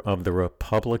number of the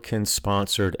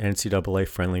Republican-sponsored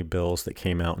NCAA-friendly bills that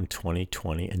came out in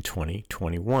 2020 and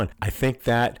 2021. I think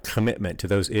that commitment to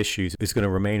those issues is going to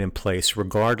remain in place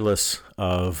regardless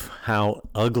of how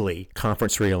ugly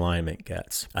conference realignment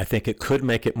gets. I think it could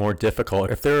make it more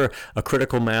difficult. If there are a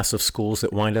critical mass of schools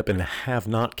that wind up in the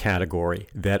have-not category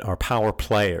that are power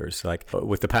players, like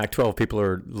with the Pac-12, people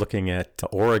are looking at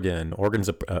Oregon. Oregon's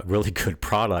a really good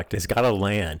product. It's got to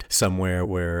land somewhere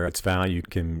where its value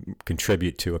can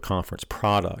contribute to a conference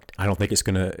product. I don't think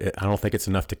it's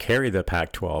enough to carry the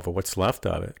Pac-12 or what's left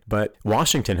of it. But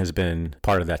Washington has been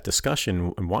part of that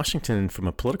discussion. And Washington, from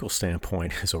a political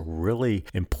standpoint, is a really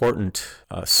important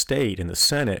state in the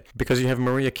Senate because you have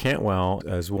Maria Cantwell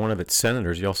as one of its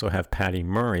senators. You also have Patty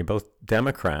Murray, both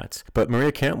Democrats. But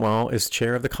Maria Cantwell is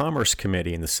chair of the Commerce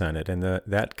Committee in the Senate, and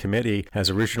that committee has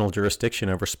original jurisdiction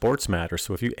over sports matters.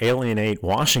 So if you alienate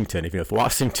Washington, if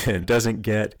Washington doesn't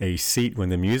get a seat when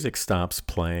the music stops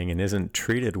playing and isn't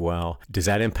treated well, does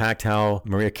that impact how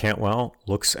Maria Cantwell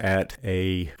looks at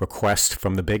a request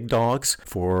from the big dogs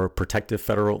for protective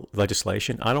federal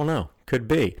legislation? I don't know. Could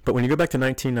be. But when you go back to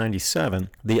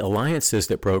 1997, the alliances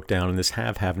that broke down in this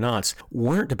have-nots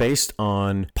weren't based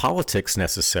on politics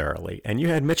necessarily. And you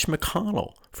had Mitch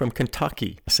McConnell from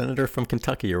Kentucky, a senator from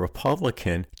Kentucky, a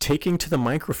Republican, taking to the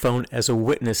microphone as a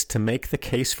witness to make the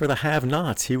case for the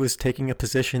have-nots. He was taking a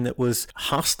position that was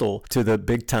hostile to the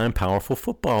big-time powerful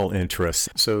football interests.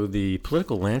 So the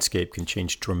political landscape can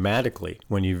change dramatically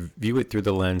when you view it through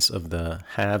the lens of the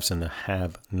haves and the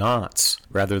have-nots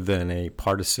rather than a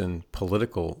partisan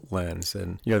political lens.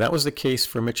 And, that was the case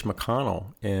for Mitch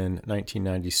McConnell in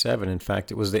 1997. In fact,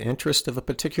 it was the interest of a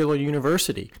particular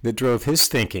university that drove his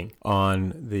thinking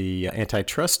on the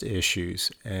antitrust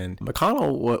issues. And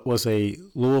McConnell was a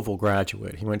Louisville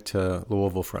graduate. He went to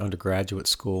Louisville for undergraduate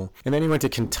school, and then he went to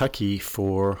Kentucky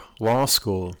for law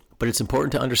school. But it's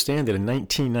important to understand that in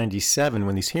 1997,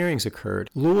 when these hearings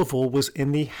occurred, Louisville was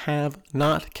in the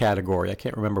have-not category. I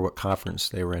can't remember what conference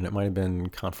they were in. It might have been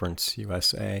Conference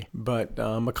USA. But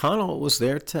McConnell was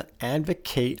there to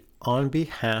advocate on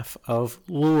behalf of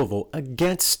Louisville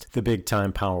against the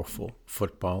big-time powerful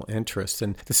football interests.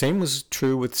 And the same was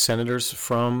true with senators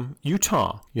from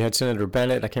Utah. You had Senator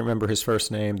Bennett, I can't remember his first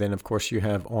name. Then, of course, you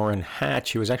have Orrin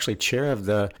Hatch, who was actually chair of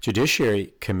the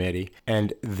Judiciary Committee,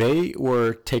 and they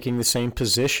were taking the same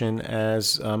position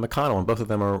as McConnell, and both of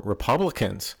them are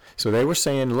Republicans. So they were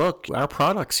saying, look, our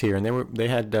product's here, and they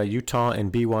had Utah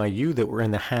and BYU that were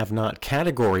in the have-not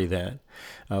category then.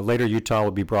 Later, Utah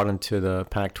would be brought into the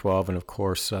Pac-12, and of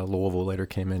course, Louisville later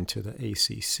came into the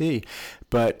ACC.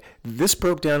 But this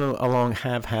broke down along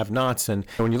have-nots, and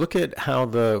when you look at how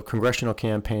the congressional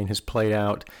campaign has played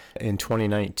out in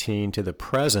 2019 to the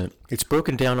present, it's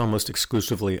broken down almost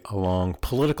exclusively along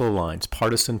political lines,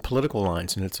 partisan political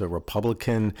lines, and it's a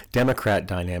Republican-Democrat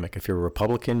dynamic. If you're a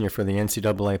Republican, you're for the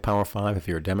NCAA Power Five. If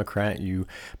you're a Democrat, you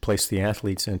place the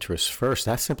athletes' interests first.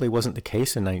 That simply wasn't the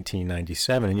case in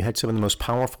 1997, and you had some of the most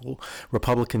powerful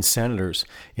Republican senators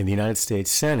in the United States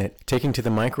Senate taking to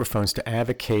the microphones to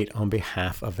advocate on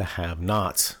behalf of the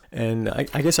have-nots. And I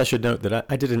guess I should note that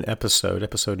I did an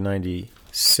episode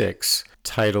 96,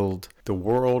 titled The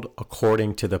World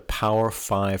According to the Power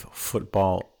 5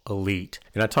 Football elite.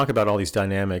 And I talk about all these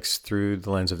dynamics through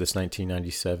the lens of this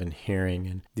 1997 hearing.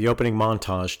 And the opening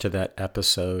montage to that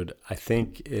episode, I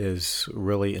think, is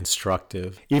really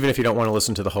instructive. Even if you don't want to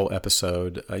listen to the whole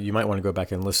episode, you might want to go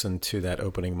back and listen to that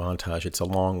opening montage. It's a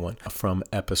long one from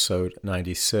episode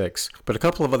 96. But a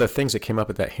couple of other things that came up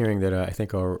at that hearing that I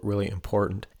think are really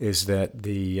important is that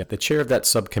the chair of that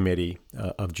subcommittee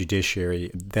of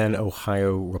Judiciary, then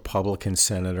Ohio Republican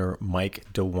Senator Mike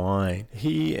DeWine,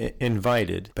 he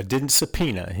invited, but didn't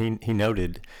subpoena. He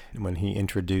noted when he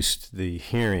introduced the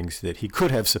hearings that he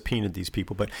could have subpoenaed these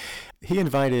people, but he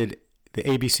invited the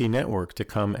ABC network to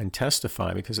come and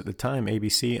testify because at the time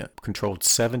ABC controlled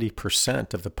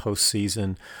 70% of the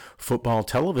postseason football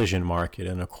television market.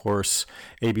 And of course,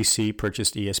 ABC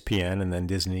purchased ESPN and then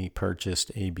Disney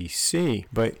purchased ABC.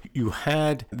 But you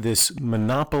had this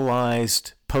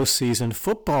monopolized postseason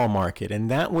football market, and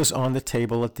that was on the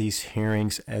table at these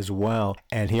hearings as well.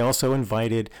 And he also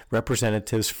invited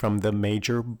representatives from the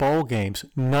major bowl games.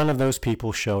 None of those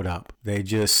people showed up. They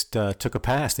just took a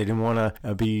pass. They didn't want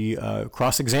to be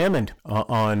cross-examined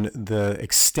on the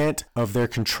extent of their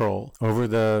control over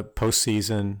the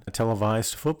postseason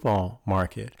televised football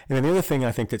market. And then the other thing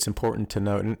I think that's important to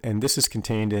note, and this is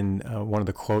contained in one of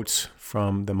the quotes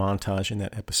from the montage in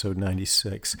that episode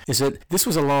 96, is that this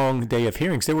was a long day of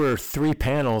hearings. There were 3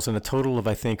 panels and a total of,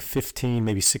 I think, 15,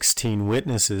 maybe 16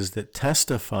 witnesses that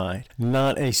testified.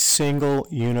 Not a single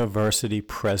university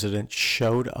president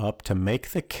showed up to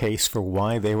make the case for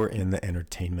why they were in the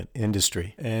entertainment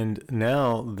industry. And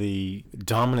now the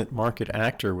dominant market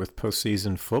actor with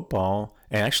postseason football,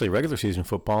 and actually regular season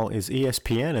football, is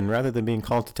ESPN. And rather than being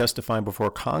called to testify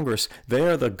before Congress, they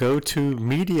are the go-to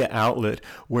media outlet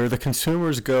where the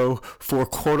consumers go for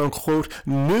quote-unquote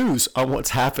news on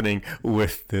what's happening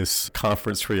with this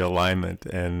conference realignment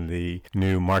and the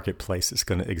new marketplace that's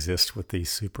going to exist with these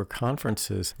super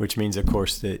conferences, which means, of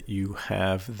course, that you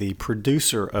have the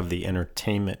producer of the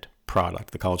entertainment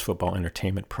product, the college football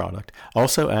entertainment product,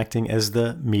 also acting as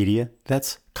the media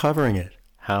that's covering it.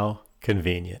 How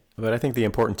convenient. But I think the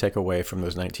important takeaway from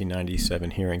those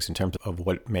 1997 hearings in terms of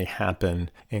what may happen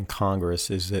in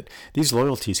Congress is that these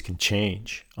loyalties can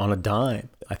change on a dime.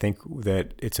 I think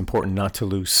that it's important not to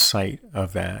lose sight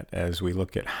of that as we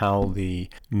look at how the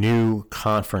new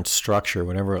conference structure,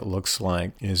 whatever it looks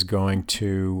like, is going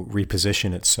to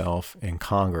reposition itself in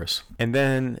Congress. And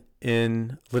then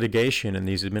in litigation and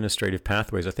these administrative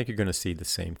pathways, I think you're going to see the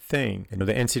same thing. You know,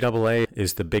 the NCAA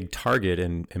is the big target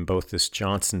in both this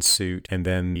Johnson suit and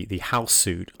then the House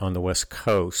suit on the West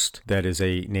Coast that is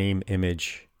a name,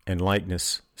 image, and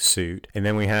likeness suit. And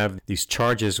then we have these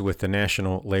charges with the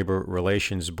National Labor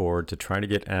Relations Board to try to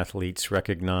get athletes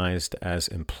recognized as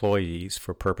employees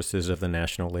for purposes of the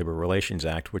National Labor Relations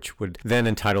Act, which would then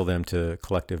entitle them to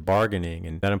collective bargaining.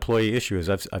 And that employee issue, as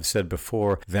I've said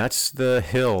before, that's the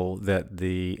hill that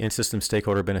the in-system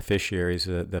stakeholder beneficiaries,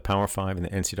 the Power Five and the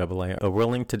NCAA, are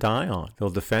willing to die on. They'll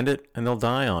defend it and they'll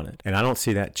die on it. And I don't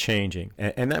see that changing.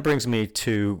 And that brings me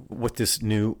to what this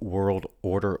new world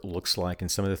order looks like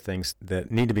and some of the things that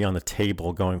need to be on the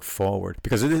table going forward,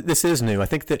 because this is new. I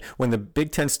think that when the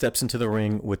Big Ten steps into the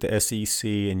ring with the SEC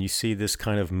and you see this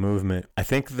kind of movement, I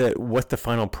think that what the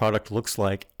final product looks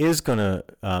like is going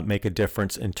to make a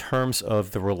difference in terms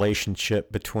of the relationship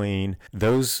between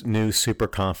those new super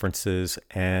conferences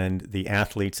and the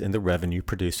athletes in the revenue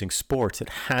producing sports. It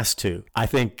has to. I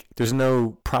think there's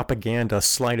no propaganda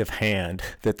sleight of hand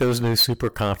that those new super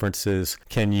conferences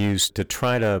can use to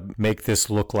try to make this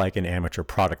look like an amateur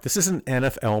product. This is an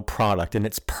NFL product, and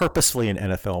it's purposefully an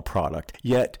NFL product.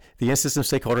 Yet the in-system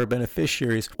stakeholder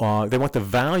beneficiaries, they want the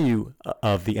value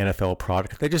of the NFL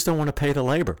product. They just don't want to pay the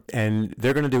labor. And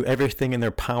they're going to do everything in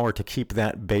their power to keep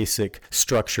that basic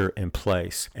structure in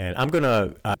place. And I'm going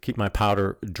to keep my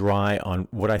powder dry on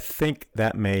what I think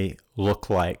that may look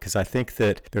like, because I think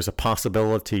that there's a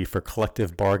possibility for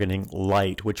collective bargaining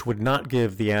light, which would not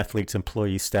give the athletes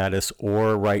employee status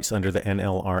or rights under the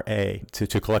NLRA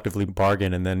to collectively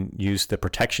bargain and then use the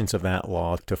protections of that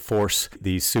law to force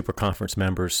these super conference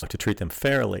members to treat them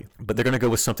fairly. But they're going to go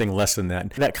with something less than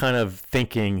that. That kind of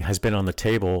thinking has been on the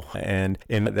table, and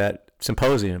in that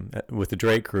symposium with the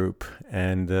Drake Group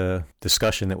and the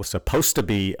discussion that was supposed to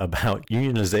be about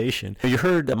unionization, you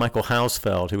heard Michael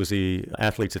Hausfeld, who was the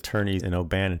athletes' attorney in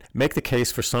O'Bannon, make the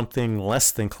case for something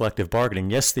less than collective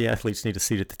bargaining. Yes, the athletes need a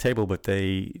seat at the table, but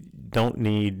they don't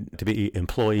need to be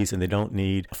employees and they don't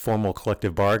need formal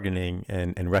collective bargaining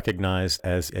and recognized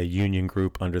as a union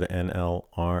group under the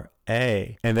NLRA.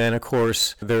 NLRA. And then, of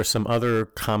course, there are some other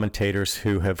commentators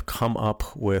who have come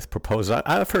up with proposals.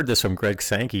 I've heard this from Greg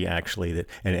Sankey, actually,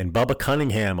 and Bubba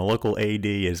Cunningham, a local AD,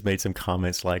 has made some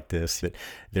comments like this, that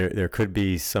there could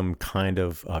be some kind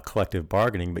of collective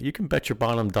bargaining, but you can bet your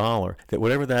bottom dollar that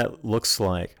whatever that looks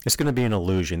like, it's going to be an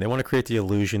illusion. They want to create the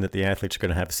illusion that the athletes are going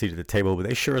to have a seat at the table, but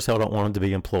they sure as hell don't want them to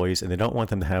be employees, and they don't want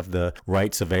them to have the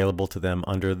rights available to them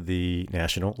under the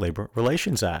National Labor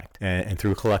Relations Act and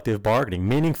through collective bargaining,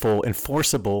 meaningful,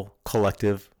 enforceable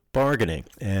collective bargaining.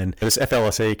 And this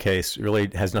FLSA case really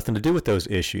has nothing to do with those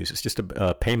issues. It's just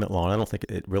a payment law, and I don't think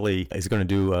it really is going to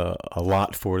do a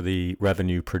lot for the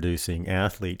revenue-producing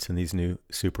athletes in these new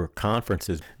super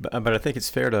conferences. But I think it's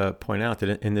fair to point out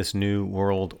that in this new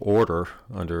world order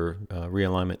under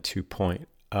Realignment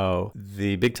 2.0,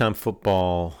 the big-time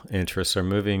football interests are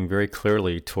moving very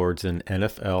clearly towards an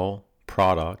NFL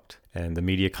product, and the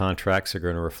media contracts are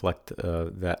going to reflect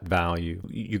that value.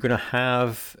 You're going to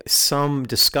have some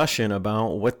discussion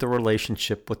about what the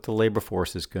relationship with the labor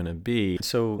force is going to be.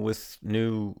 So with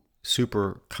new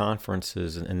super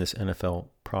conferences and this NFL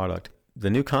product, the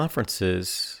new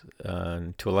conferences,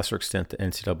 to a lesser extent the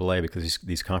NCAA, because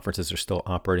these conferences are still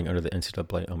operating under the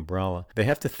NCAA umbrella, they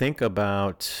have to think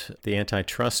about the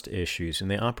antitrust issues, and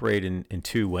they operate in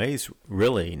two ways,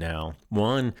 really, now.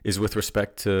 One is with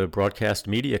respect to broadcast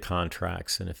media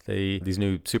contracts, and if these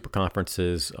new super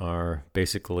conferences are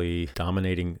basically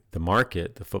dominating the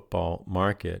market, the football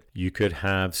market, you could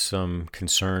have some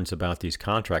concerns about these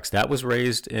contracts. That was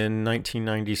raised in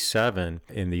 1997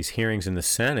 in these hearings in the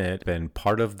Senate, and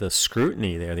part of the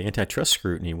scrutiny there, the antitrust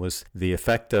scrutiny, was the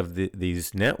effect of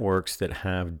these networks that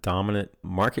have dominant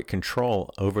market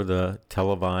control over the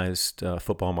televised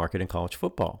football market in college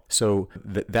football. So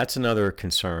that's another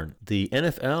concern. The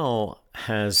NFL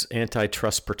has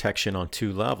antitrust protection on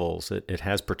two levels. It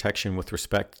has protection with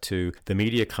respect to the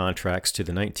media contracts to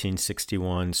the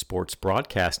 1961 Sports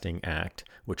Broadcasting Act,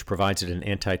 which provides it an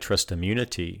antitrust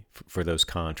immunity for those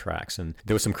contracts. And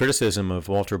there was some criticism of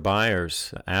Walter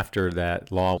Byers after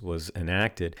that law was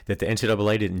enacted that the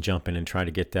NCAA didn't jump in and try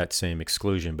to get that same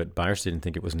exclusion, but Byers didn't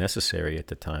think it was necessary at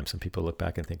the time. Some people look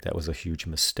back and think that was a huge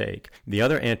mistake. The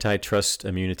other antitrust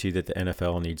immunity that the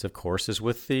NFL needs, of course, is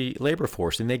with the labor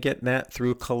force, and they get that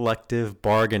through collective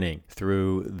bargaining,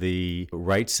 through the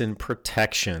rights and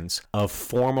protections of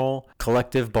formal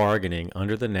collective bargaining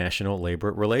under the National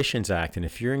Labor Relations Act. And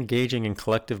if you're engaging in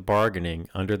collective bargaining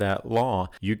under that law,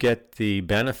 you get the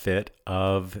benefit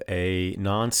of a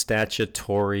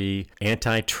non-statutory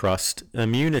antitrust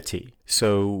immunity.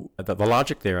 So the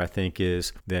logic there, I think,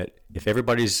 is that if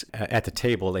everybody's at the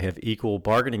table, they have equal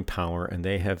bargaining power, and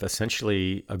they have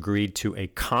essentially agreed to a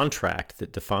contract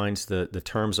that defines the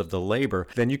terms of the labor,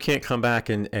 then you can't come back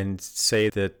and say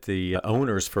that the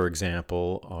owners, for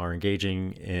example, are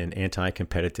engaging in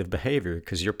anti-competitive behavior,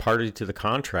 because you're party to the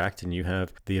contract and you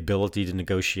have the ability to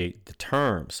negotiate the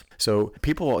terms. So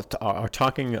people are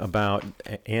talking about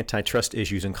antitrust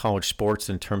issues in college sports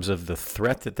in terms of the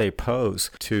threat that they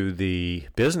pose to the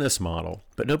business model.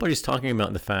 But nobody's talking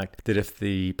about the fact that if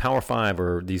the Power Five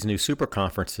or these new super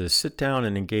conferences sit down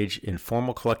and engage in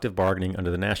formal collective bargaining under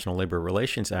the National Labor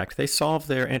Relations Act, they solve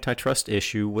their antitrust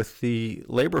issue with the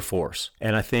labor force.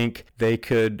 And I think they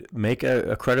could make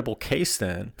a credible case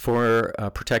then for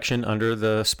protection under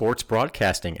the Sports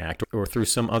Broadcasting Act or through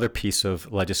some other piece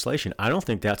of legislation. I don't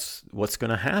think that's what's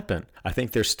going to happen. I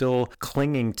think they're still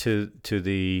clinging to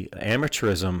the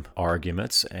amateurism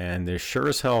arguments, and they're sure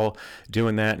as hell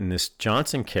doing that in this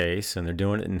Johnson case, and they're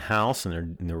doing it in-house,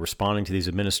 and they're responding to these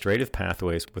administrative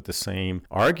pathways with the same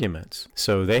arguments.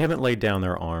 So they haven't laid down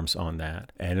their arms on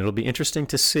that. And it'll be interesting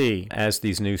to see, as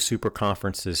these new super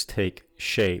conferences take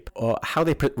shape, how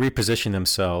they reposition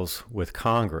themselves with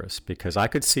Congress, because I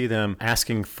could see them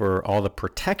asking for all the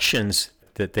protections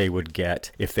that they would get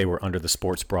if they were under the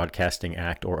Sports Broadcasting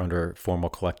Act or under formal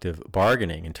collective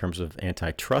bargaining in terms of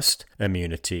antitrust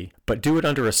immunity, but do it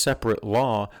under a separate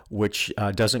law which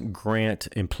doesn't grant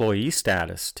employee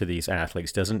status to these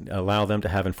athletes, doesn't allow them to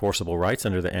have enforceable rights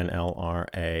under the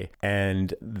NLRA,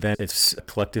 and then it's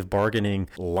collective bargaining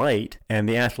light, and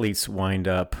the athletes wind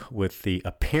up with the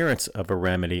appearance of a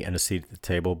remedy and a seat at the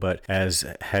table. But as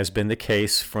has been the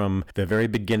case from the very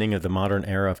beginning of the modern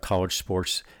era of college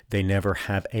sports, they never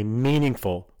have a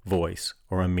meaningful voice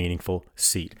or a meaningful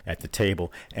seat at the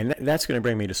table. And that's going to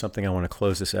bring me to something I want to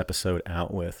close this episode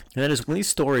out with. And that is when these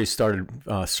stories started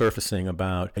surfacing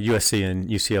about USC and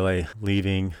UCLA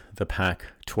leaving the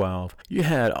Pac-12, you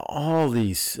had all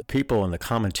these people in the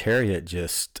commentariat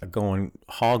just going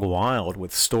hog wild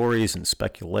with stories and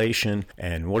speculation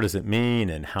and what does it mean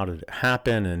and how did it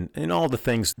happen and all the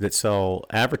things that sell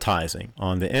advertising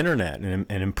on the internet and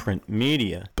in print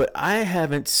media. But I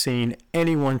haven't seen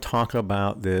anyone talk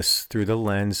about this through the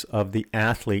lens of the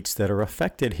athletes that are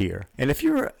affected here. And if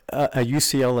you're a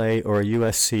UCLA or a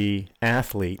USC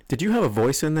athlete, did you have a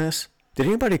voice in this? Did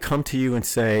anybody come to you and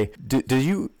say, do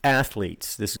you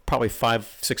athletes, this is probably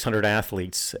 500-600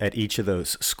 athletes at each of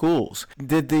those schools,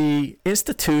 did the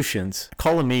institutions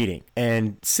call a meeting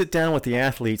and sit down with the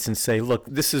athletes and say, look,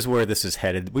 this is where this is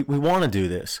headed. We want to do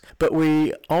this, but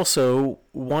we also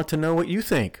want to know what you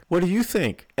think. What do you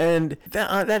think? And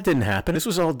that didn't happen. This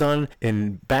was all done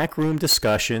in backroom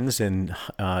discussions and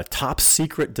top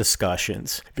secret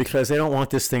discussions because they don't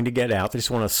want this thing to get out. They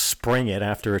just want to spring it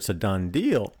after it's a done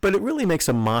deal. But it really makes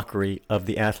a mockery of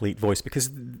the athlete voice because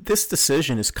this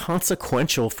decision is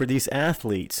consequential for these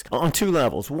athletes on two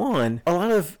levels. One, a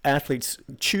lot of athletes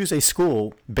choose a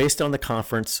school based on the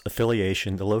conference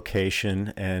affiliation, the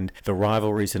location, and the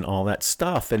rivalries and all that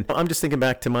stuff. And I'm just thinking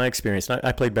back to my experience.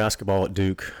 I played basketball at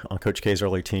Duke on Coach K's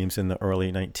early teams in the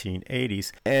early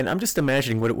 1980s. And I'm just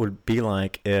imagining what it would be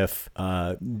like if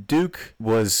Duke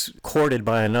was courted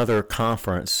by another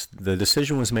conference. The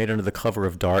decision was made under the cover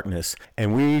of darkness,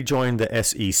 and we joined the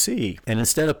SEC. And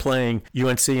instead of playing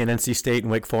UNC and NC State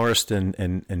and Wake Forest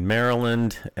and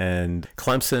Maryland and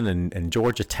Clemson and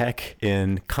Georgia Tech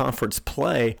in conference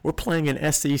play, we're playing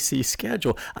an SEC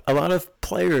schedule. A lot of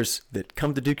players that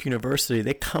come to Duke University,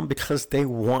 they come because they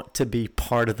want to be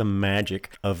part of the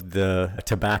magic of the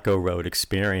Tobacco Road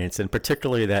experience, and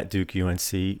particularly that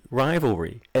Duke-UNC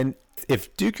rivalry. And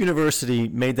if Duke University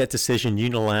made that decision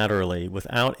unilaterally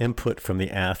without input from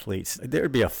the athletes, there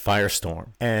would be a firestorm.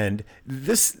 And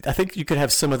this, I think you could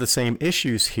have some of the same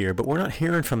issues here, but we're not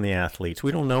hearing from the athletes.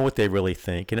 We don't know what they really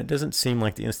think, and it doesn't seem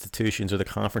like the institutions or the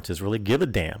conferences really give a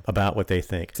damn about what they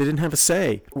think. They didn't have a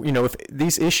say. You know, if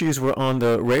these issues were on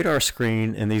the radar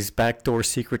screen in these backdoor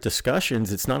secret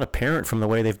discussions, it's not apparent from the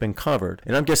way they've been covered.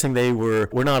 And I'm guessing they were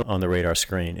not on the radar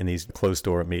screen in these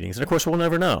closed-door meetings. And of course, we'll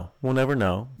never know. We'll never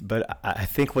know. But I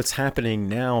think what's happening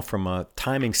now from a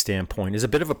timing standpoint is a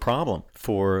bit of a problem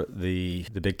for the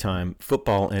big-time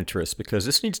football interests because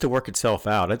this needs to work itself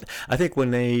out. I think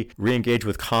when they re-engage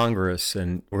with Congress,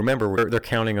 and remember, they're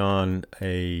counting on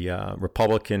a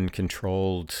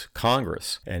Republican-controlled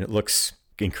Congress, and it looks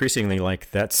increasingly like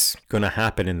that's going to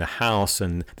happen in the House,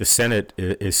 and the Senate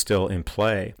is still in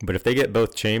play. But if they get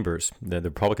both chambers, the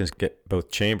Republicans get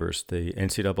both chambers, the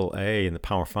NCAA and the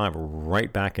Power Five are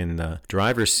right back in the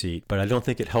driver's seat. But I don't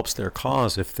think it helps their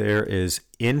cause if there is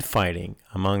infighting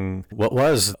among what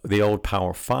was the old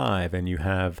Power Five, and you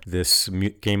have this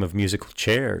game of musical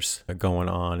chairs going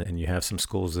on, and you have some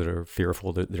schools that are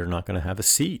fearful that they're not going to have a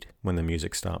seat when the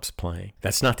music stops playing.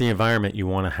 That's not the environment you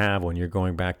want to have when you're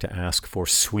going back to ask for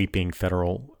sweeping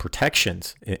federal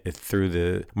protections through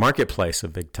the marketplace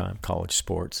of big-time college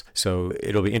sports. So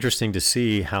it'll be interesting to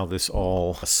see how this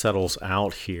all settles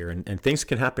out here, and things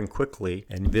can happen quickly.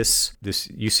 And this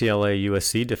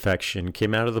UCLA-USC defection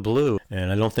came out of the blue,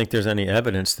 and I don't think there's any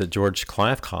evidence that George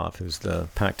Kliavkoff, who's the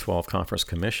Pac-12 conference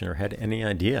commissioner, had any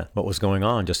idea what was going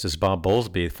on, just as Bob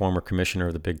Bowlesby, former commissioner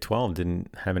of the Big 12, didn't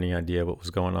have any idea what was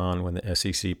going on when the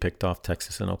SEC picked off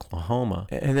Texas and Oklahoma.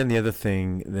 And then the other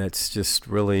thing that's just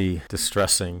really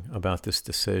distressing about this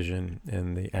decision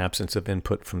and the absence of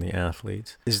input from the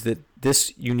athletes is that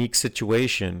this unique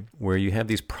situation where you have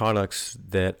these products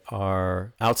that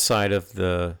are outside of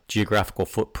the geographical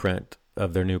footprint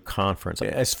of their new conference,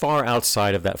 as far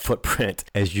outside of that footprint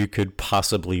as you could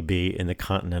possibly be in the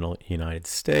continental United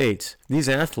States, these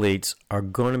athletes are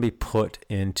going to be put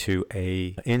into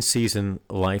a in-season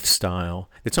lifestyle.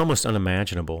 It's almost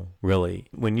unimaginable, really.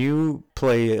 When you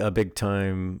play a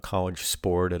big-time college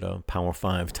sport at a Power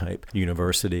 5 type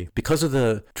university, because of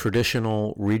the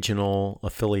traditional regional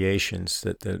affiliations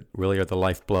that really are the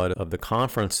lifeblood of the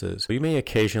conferences, you may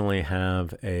occasionally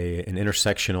have an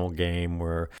intersectional game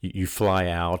where you fly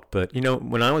out. But,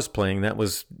 when I was playing, that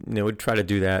was, we'd try to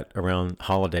do that around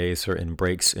holidays or in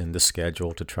breaks in the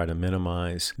schedule to try to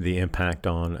minimize the impact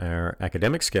on our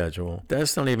academic schedule.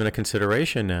 That's not even a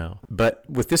consideration now. But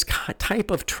with this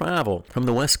type of travel from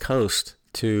the West Coast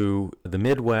to the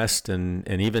Midwest and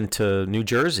even to New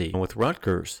Jersey with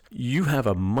Rutgers, you have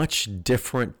a much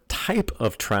different type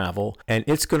of travel, and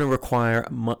it's going to require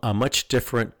a much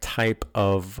different type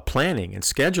of planning and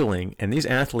scheduling. And these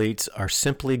athletes are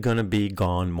simply going to be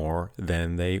gone more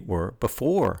than they were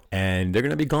before. And they're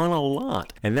going to be gone a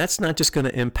lot. And that's not just going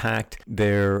to impact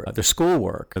their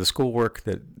schoolwork, the schoolwork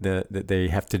that they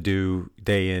have to do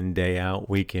day in, day out,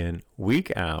 week in,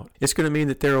 week out. It's going to mean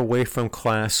that they're away from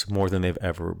class more than they've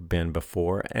ever been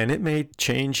before. And it may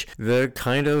change the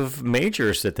kind of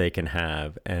majors that they can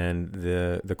have and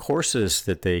the courses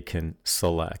that they can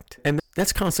select. And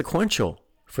that's consequential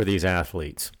for these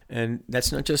athletes. And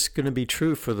that's not just going to be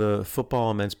true for the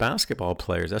football and men's basketball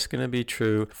players. That's going to be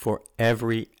true for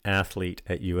every athlete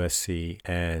at USC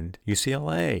and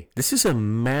UCLA. This is a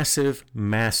massive,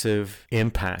 massive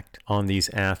impact on these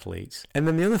athletes. And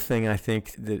then the other thing I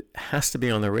think that has to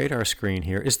be on the radar screen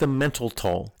here is the mental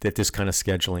toll that this kind of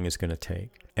scheduling is going to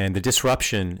take. And the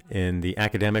disruption in the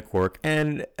academic work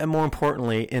and more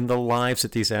importantly, in the lives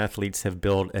that these athletes have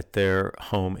built at their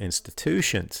home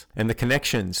institutions and the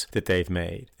connections that they've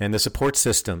made and the support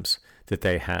systems that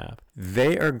they have.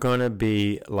 They are going to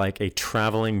be like a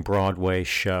traveling Broadway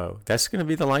show. That's going to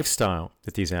be the lifestyle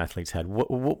that these athletes had.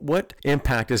 What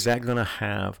impact is that going to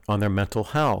have on their mental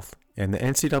health? And the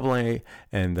NCAA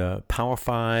and the Power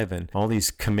Five and all these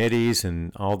committees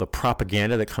and all the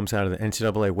propaganda that comes out of the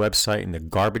NCAA website and the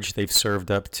garbage they've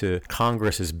served up to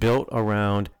Congress is built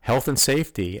around health and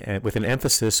safety and with an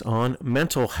emphasis on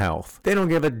mental health. They don't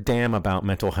give a damn about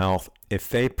mental health if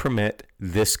they permit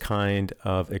this kind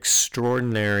of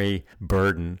extraordinary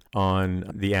burden on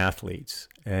the athletes.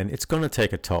 And it's going to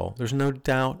take a toll. There's no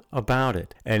doubt about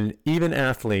it. And even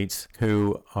athletes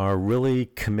who are really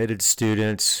committed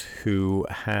students who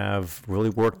have really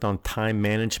worked on time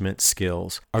management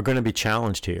skills are going to be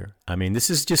challenged here. I mean, this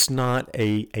is just not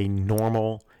a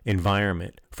normal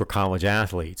environment for college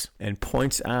athletes, and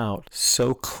points out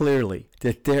so clearly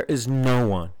that there is no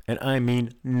one, and I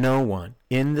mean no one,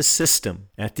 in the system,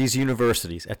 at these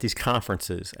universities, at these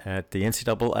conferences, at the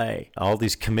NCAA, all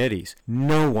these committees,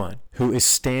 no one who is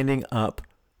standing up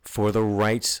for the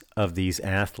rights of these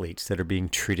athletes that are being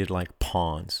treated like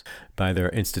pawns by their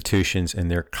institutions and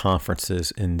their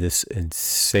conferences in this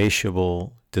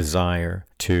insatiable desire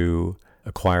to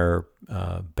acquire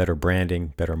better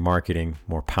branding, better marketing,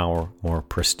 more power, more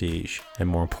prestige, and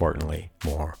more importantly,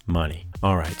 more money.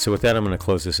 All right, so with that, I'm going to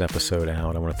close this episode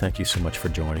out. I want to thank you so much for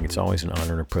joining. It's always an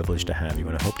honor and a privilege to have you,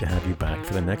 and I hope to have you back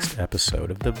for the next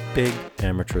episode of the Big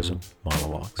Amateurism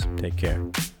Monologues. Take care.